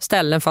samma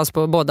ställen fast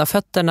på båda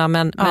fötterna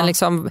men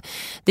liksom,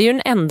 det är ju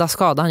den enda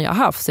skadan jag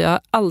har haft. Jag har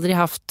aldrig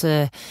haft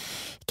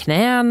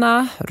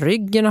knäna,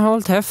 ryggen har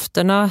hållit,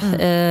 höfterna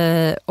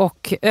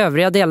och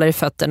övriga delar i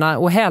fötterna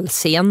och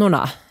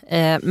hälsenorna.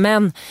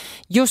 Men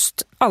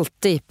just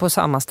alltid på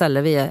samma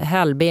ställe vid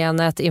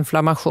hälbenet,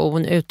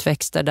 inflammation,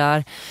 utväxter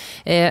där.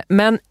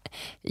 Men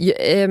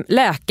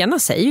läkarna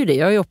säger ju det,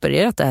 jag har ju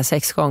opererat det här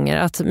 6 gånger,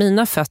 att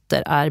mina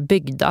fötter är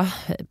byggda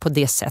på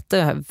det sättet.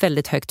 Jag har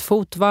väldigt högt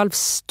fotvalv,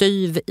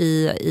 styv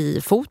i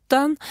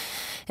foten,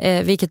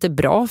 vilket är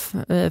bra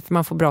för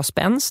man får bra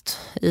spänst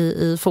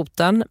i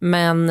foten,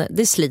 men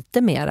det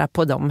sliter mera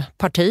på de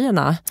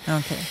partierna.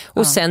 Okay.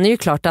 Och sen är det ju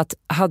klart att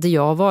hade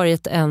jag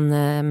varit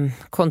en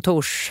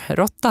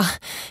kontorsrotta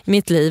i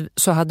mitt liv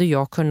så hade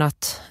jag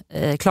kunnat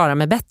klara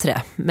mig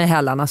bättre med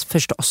hälarna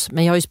förstås.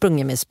 Men jag har ju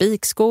sprungit med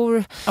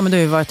spikskor. Ja, men du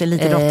har ju varit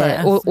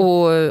elitidrottare.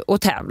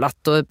 Och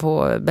tävlat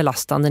på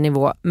belastande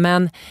nivå.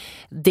 Men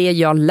det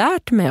jag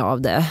lärt mig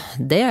av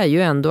det är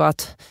ju ändå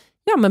att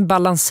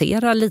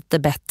balansera lite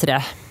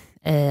bättre.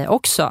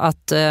 Också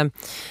att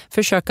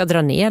försöka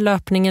dra ner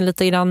löpningen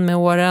lite grann med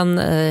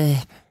åren.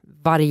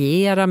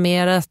 Variera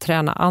mer,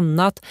 träna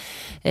annat.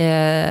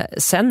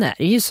 Sen är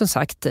det ju som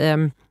sagt...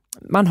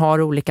 man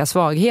har olika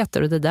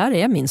svagheter och det där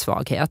är min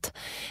svaghet.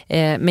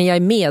 Men jag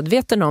är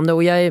medveten om det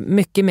och jag är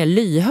mycket mer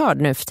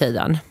lyhörd nu för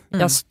tiden.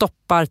 Jag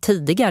stoppar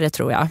tidigare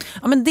tror jag.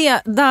 Ja, men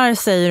där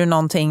säger du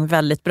någonting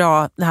väldigt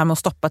bra, det här med att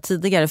stoppa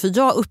tidigare. För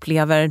jag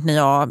upplever när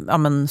jag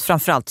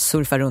framförallt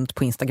surfar runt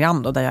på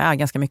Instagram då, där jag är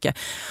ganska mycket.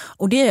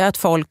 Och det är att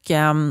folk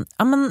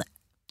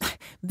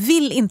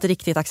vill inte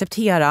riktigt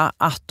acceptera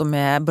att de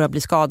börjar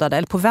bli skadade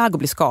eller på väg att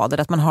bli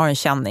skadade, att man har en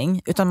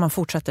känning, utan man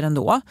fortsätter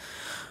ändå.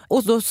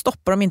 Och då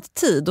stoppar de inte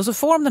tid och så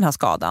får de den här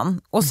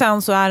skadan. Och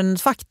sen så är det en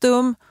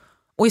faktum.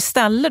 Och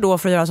istället då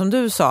för att göra som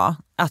du sa,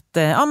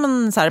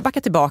 att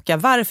backa tillbaka,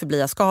 varför blir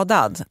jag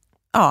skadad?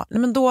 Ja,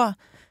 men då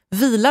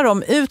vilar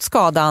de ut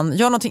skadan,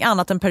 gör någonting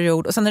annat en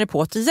period och sen är det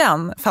på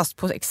igen, fast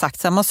på exakt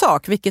samma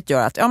sak. Vilket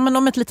gör att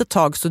om ett litet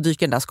tag så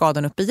dyker den där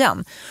skadan upp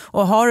igen.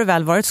 Och har du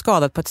väl varit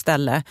skadad på ett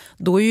ställe,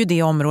 då är ju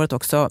det området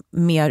också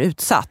mer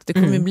utsatt. Det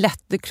kommer ju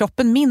lätt,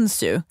 kroppen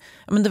minns ju.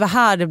 Men det var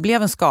här det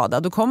blev en skada,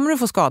 då kommer du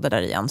få skada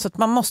där igen. Så att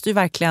man måste ju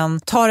verkligen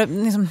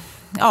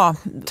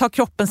ta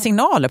kroppens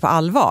signaler på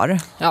allvar.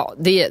 Ja,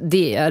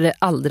 det är det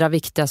allra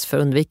viktigaste för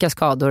att undvika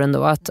skador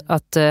ändå.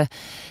 Att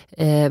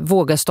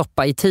våga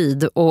stoppa i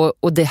tid.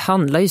 Och det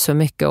handlar ju så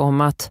mycket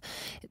om att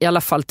i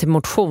alla fall till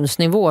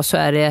motionsnivå så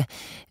är det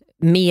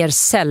mer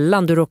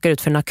sällan du råkar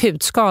ut för en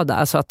akutskada.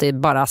 Alltså att det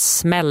bara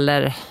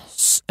smäller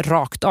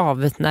rakt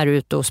av när du är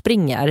ute och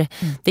springer.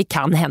 Det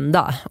kan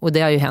hända. Och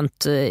det har ju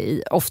hänt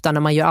ofta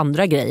när man gör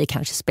andra grejer.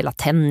 Kanske spela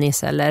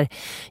tennis eller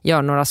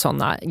gör några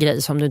sådana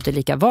grejer som du inte är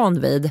lika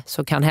van vid.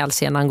 Så kan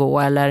hälsenan gå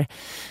eller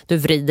du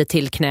vrider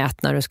till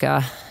knät när du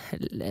ska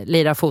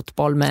lira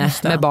fotboll med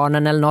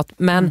barnen eller något.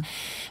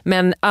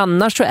 Men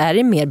annars så är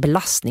det mer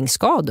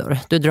belastningsskador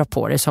du drar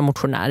på dig som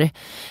motionär.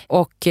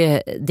 Och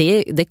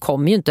det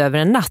kommer ju inte över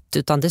en natt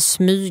utan det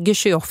smyger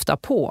sig ofta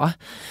på.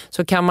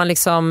 Så kan man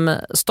liksom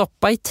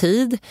stoppa i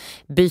tid,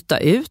 byta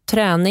ut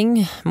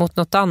träning mot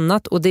något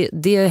annat. Och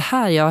det är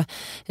här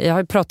jag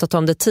har pratat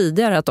om det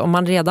tidigare, att om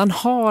man redan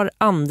har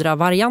andra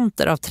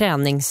varianter av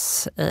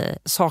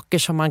träningssaker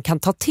som man kan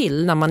ta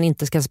till när man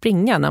inte ska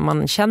springa, när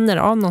man känner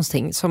av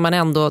någonting som man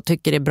ändå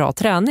tycker är bra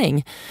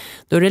träning,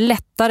 då är det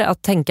lättare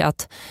att tänka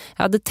att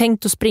jag hade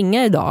tänkt att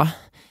springa idag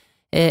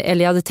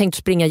eller jag hade tänkt att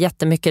springa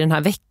jättemycket den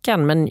här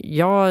veckan, men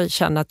jag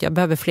känner att jag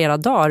behöver flera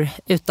dagar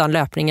utan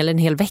löpning eller en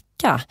hel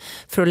vecka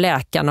för att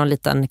läka någon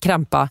liten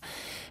krampa.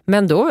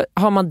 Men då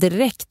har man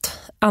direkt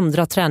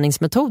andra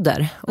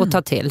träningsmetoder att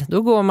ta till.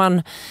 Då går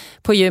man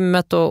på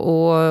gymmet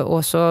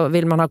och så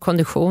vill man ha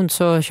kondition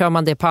så kör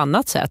man det på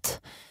annat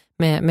sätt.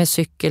 med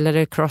cykel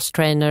eller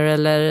crosstrainer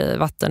eller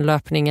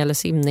vattenlöpning eller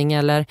simning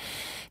eller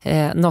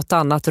något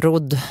annat,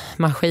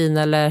 roddmaskin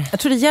eller... Jag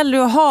tror det gäller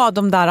att ha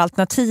de där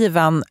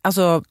alternativen,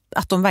 alltså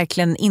att de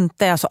verkligen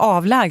inte är så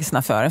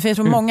avlägsna för en. För jag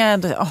tror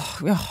många,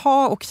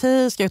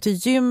 ska jag till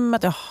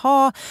gymmet, jag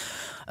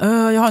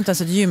har inte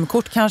ens ett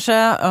gymkort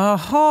kanske.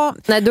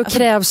 Nej, då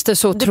krävs det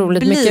så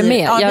otroligt mycket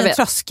mer. Ja, det är en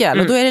tröskel.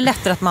 Och då är det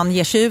lättare att man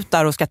ger sig ut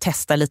där och ska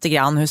testa lite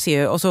grann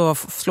och så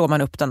slår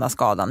man upp den där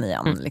skadan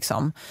igen.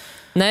 Liksom.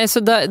 Nej, så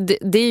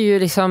det är ju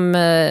liksom...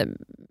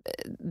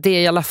 Det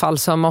är i alla fall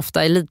som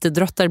ofta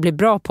elitidrottare blir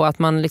bra på, att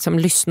man liksom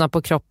lyssnar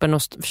på kroppen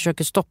och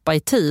försöker stoppa i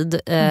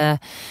tid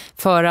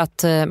för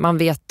att man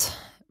vet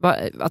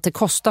att det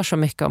kostar så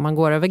mycket om man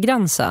går över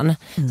gränsen.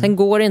 Sen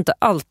går det inte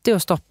alltid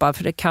att stoppa,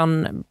 för det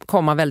kan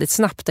komma väldigt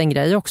snabbt en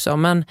grej också,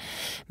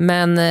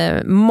 men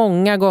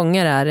många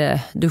gånger är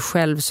det du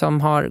själv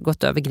som har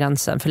gått över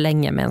gränsen för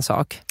länge med en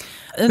sak.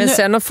 Men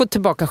sen att få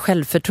tillbaka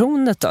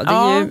självförtroendet då, det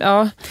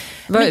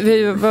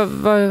är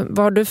vad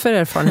har du för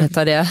erfarenhet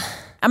av det?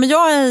 Ja, men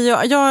jag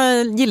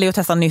gillar ju att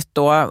testa nytt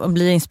då och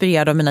blir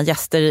inspirerad av mina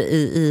gäster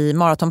i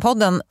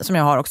Maratonpodden som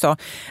jag har också.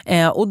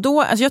 Och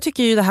då, alltså jag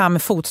tycker ju det här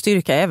med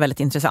fotstyrka är väldigt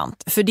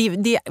intressant. För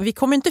vi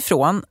kommer inte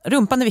ifrån,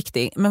 rumpan är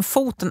viktig, men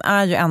foten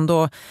är ju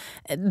ändå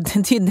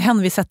det är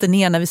den vi sätter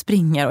ner när vi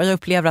springer. Och jag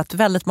upplever att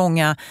väldigt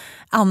många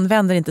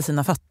använder inte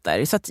sina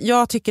fötter. Så att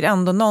jag tycker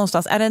ändå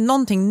någonstans, är det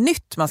någonting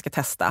nytt man ska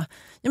testa?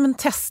 Ja, men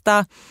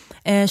testa,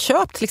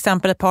 köp till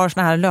exempel ett par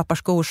såna här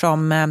löparskor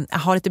som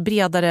har lite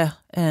bredare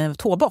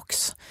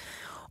tåbox.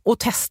 Och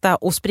testa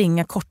att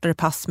springa kortare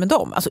pass med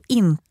dem. Alltså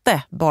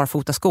inte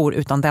barfota skor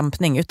utan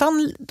dämpning,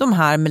 utan de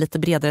här med lite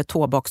bredare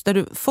tåbox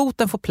där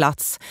foten får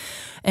plats,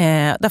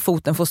 där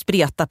foten får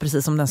spreta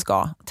precis som den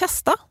ska.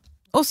 Testa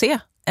och se.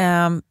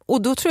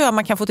 Och då tror jag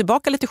man kan få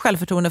tillbaka lite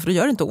självförtroende, för det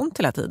gör inte ont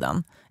hela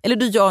tiden. Eller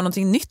du gör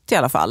någonting nytt i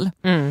alla fall.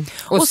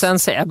 Och sen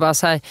säger jag bara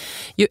så här,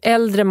 ju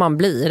äldre man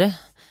blir,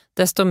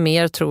 desto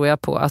mer tror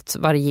jag på att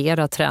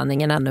variera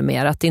träningen ännu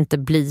mer. Att det inte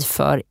blir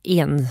för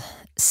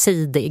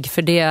ensidig.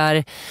 För det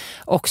är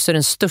också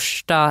den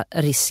största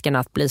risken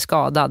att bli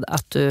skadad.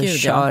 Att du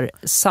kör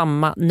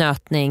samma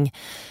nötning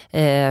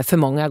för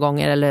många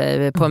gånger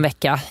eller på en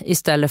vecka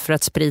istället för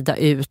att sprida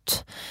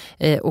ut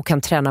och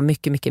kan träna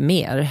mycket, mycket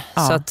mer.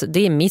 Ja. Så att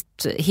det är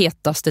mitt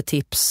hetaste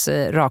tips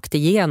rakt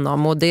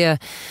igenom. Och det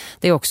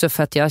är också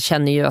för att jag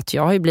känner ju att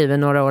jag har blivit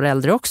några år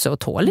äldre också och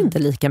tål inte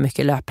lika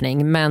mycket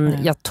löpning. Men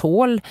jag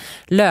tål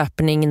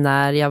löpning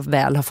när jag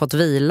väl har fått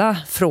vila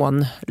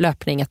från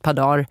löpning ett par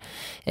dagar.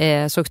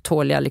 Så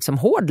tål jag liksom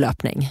hård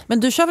löpning. Men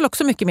du kör väl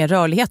också mycket mer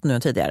rörlighet nu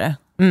än tidigare?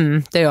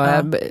 Det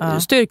gör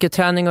jag.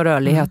 Styrketräning och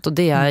rörlighet och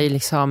det är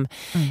liksom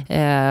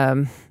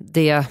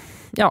det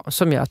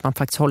som gör att man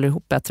faktiskt håller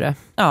ihop bättre.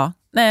 Ja.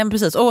 Nej,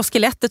 precis. Och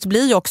skelettet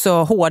blir ju också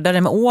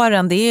hårdare med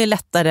åren. Det är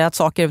lättare att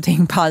saker och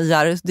ting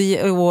pajar.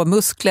 Och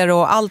muskler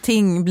och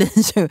allting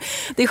blir ju...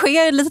 Det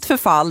sker ett litet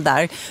förfall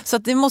där. Så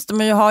att det måste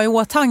man ju ha i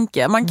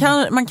åtanke.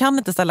 Man kan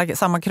inte ställa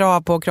samma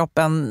krav på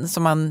kroppen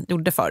som man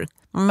gjorde förr.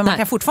 Men man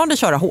kan fortfarande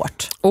köra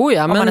hårt.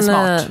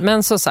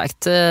 Men som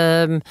sagt,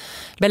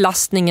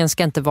 belastningen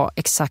ska inte vara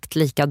exakt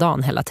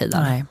likadan hela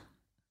tiden. Nej.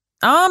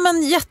 Ja,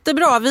 men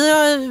jättebra.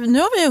 Nu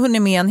har vi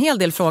hunnit med en hel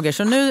del frågor,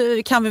 så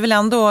nu kan vi väl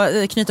ändå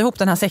knyta ihop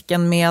den här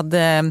säcken med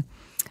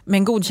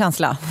en god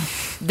känsla.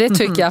 Det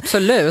tycker jag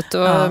absolut.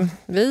 Och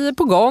vi är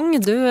på gång.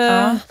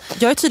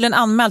 Jag är tydligen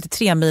anmäld till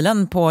 3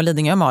 milen på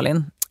Lidingö,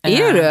 Malin.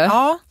 Är du?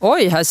 Ja.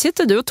 Oj, här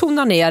sitter du och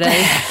tonar ner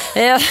dig.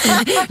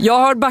 Jag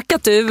har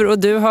backat ur och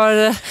du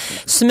har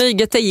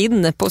smygit dig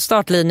in på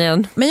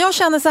startlinjen. Men jag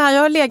känner så här,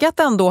 jag har legat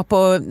ändå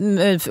på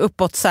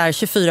uppåt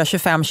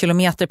 24-25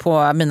 kilometer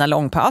på mina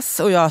långpass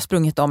och jag har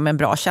sprungit dem med en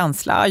bra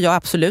känsla. Jag har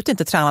absolut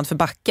inte tränat för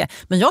backe,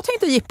 men jag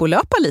tänkte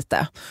jippolöpa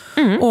lite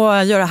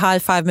och göra high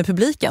five med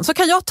publiken. Så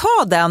kan jag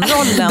ta den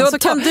rollen, så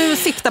kan du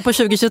sikta på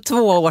 2022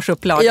 års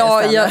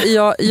upplaga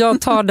istället.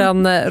 Jag tar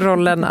den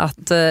rollen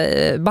att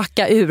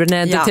backa ur när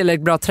jag inte är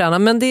tillräckligt bra tränare.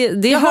 Men det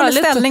är jag håller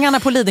ställningarna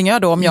på Lidingö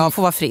då om jag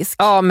får vara frisk.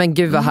 Ja, men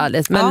gud vad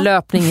härligt. Men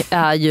löpning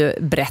är ju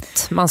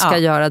brett. Man ska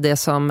göra det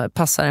som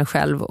passar en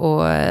själv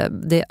och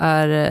det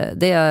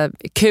är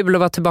kul att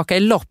vara tillbaka i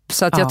lopp,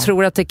 så att jag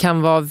tror att det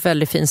kan vara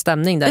väldigt fin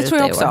stämning där ute. Det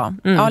tror jag också.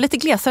 Ja, lite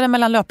glesare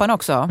mellan löparna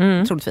också,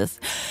 troligtvis.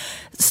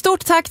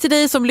 Stort tack till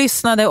dig som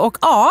lyssnade och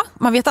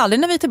man vet aldrig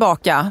när vi är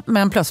tillbaka,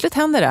 men plötsligt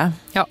händer det.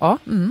 Ja,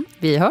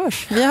 vi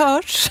hörs. Vi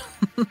hörs.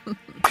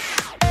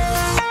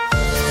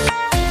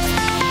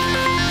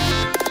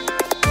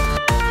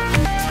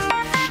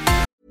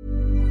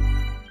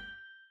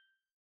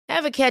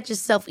 Ever catch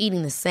yourself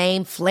eating the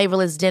same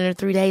flavorless dinner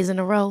 3 days in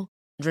a row?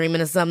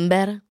 Dreaming of something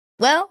better?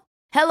 Well,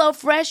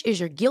 HelloFresh is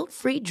your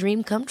guilt-free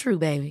dream come true,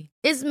 baby.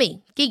 It's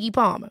me, Keke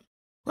Palmer.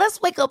 Let's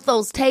wake up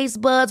those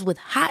taste buds with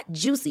hot,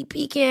 juicy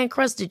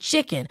pecan-crusted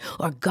chicken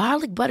or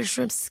garlic butter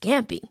shrimp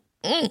scampi.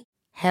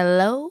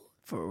 Hello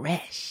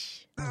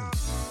Fresh.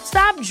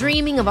 Stop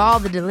dreaming of all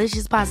the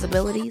delicious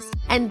possibilities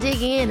and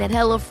dig in at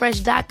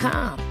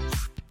HelloFresh.com.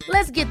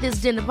 Let's get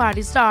this dinner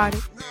party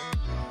started.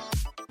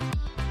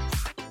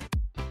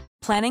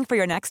 Planning for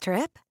your next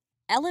trip?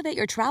 Elevate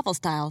your travel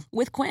style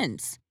with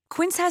Quince.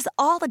 Quince has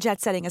all the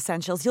jet-setting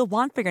essentials you'll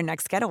want for your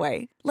next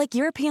getaway, like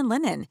European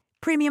linen,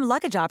 premium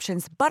luggage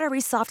options,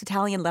 buttery soft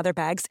Italian leather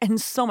bags,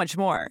 and so much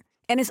more.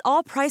 And is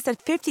all priced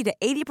at 50 to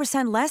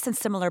 80% less than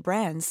similar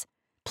brands.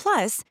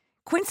 Plus,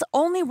 Quince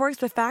only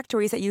works with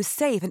factories that use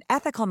safe and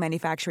ethical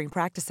manufacturing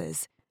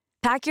practices.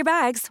 Pack your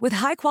bags with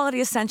high-quality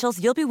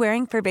essentials you'll be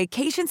wearing for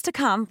vacations to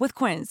come with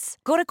Quince.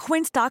 Go to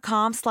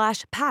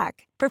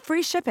quince.com/pack for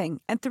free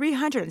shipping and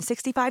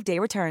 365-day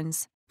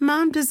returns.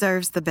 Mom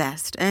deserves the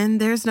best, and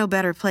there's no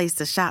better place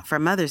to shop for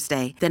Mother's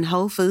Day than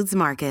Whole Foods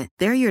Market.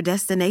 They're your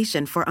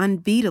destination for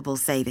unbeatable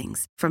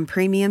savings, from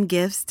premium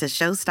gifts to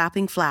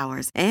show-stopping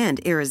flowers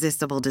and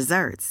irresistible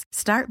desserts.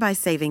 Start by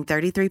saving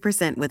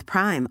 33% with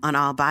Prime on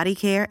all body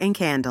care and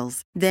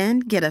candles. Then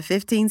get a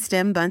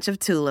 15-stem bunch of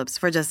tulips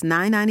for just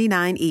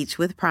 $9.99 each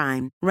with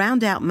Prime.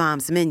 Round out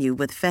Mom's menu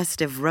with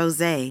festive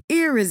rosé,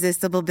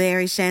 irresistible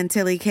berry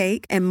chantilly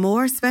cake, and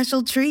more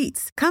special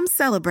treats. Come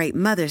celebrate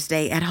Mother's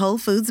Day at Whole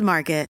Foods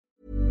Market.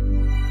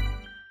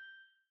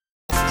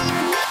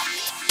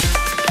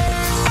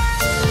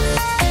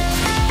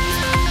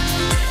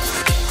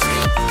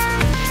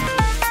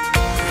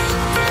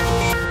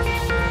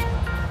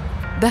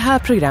 Det här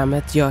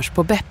programmet görs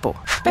på Beppo.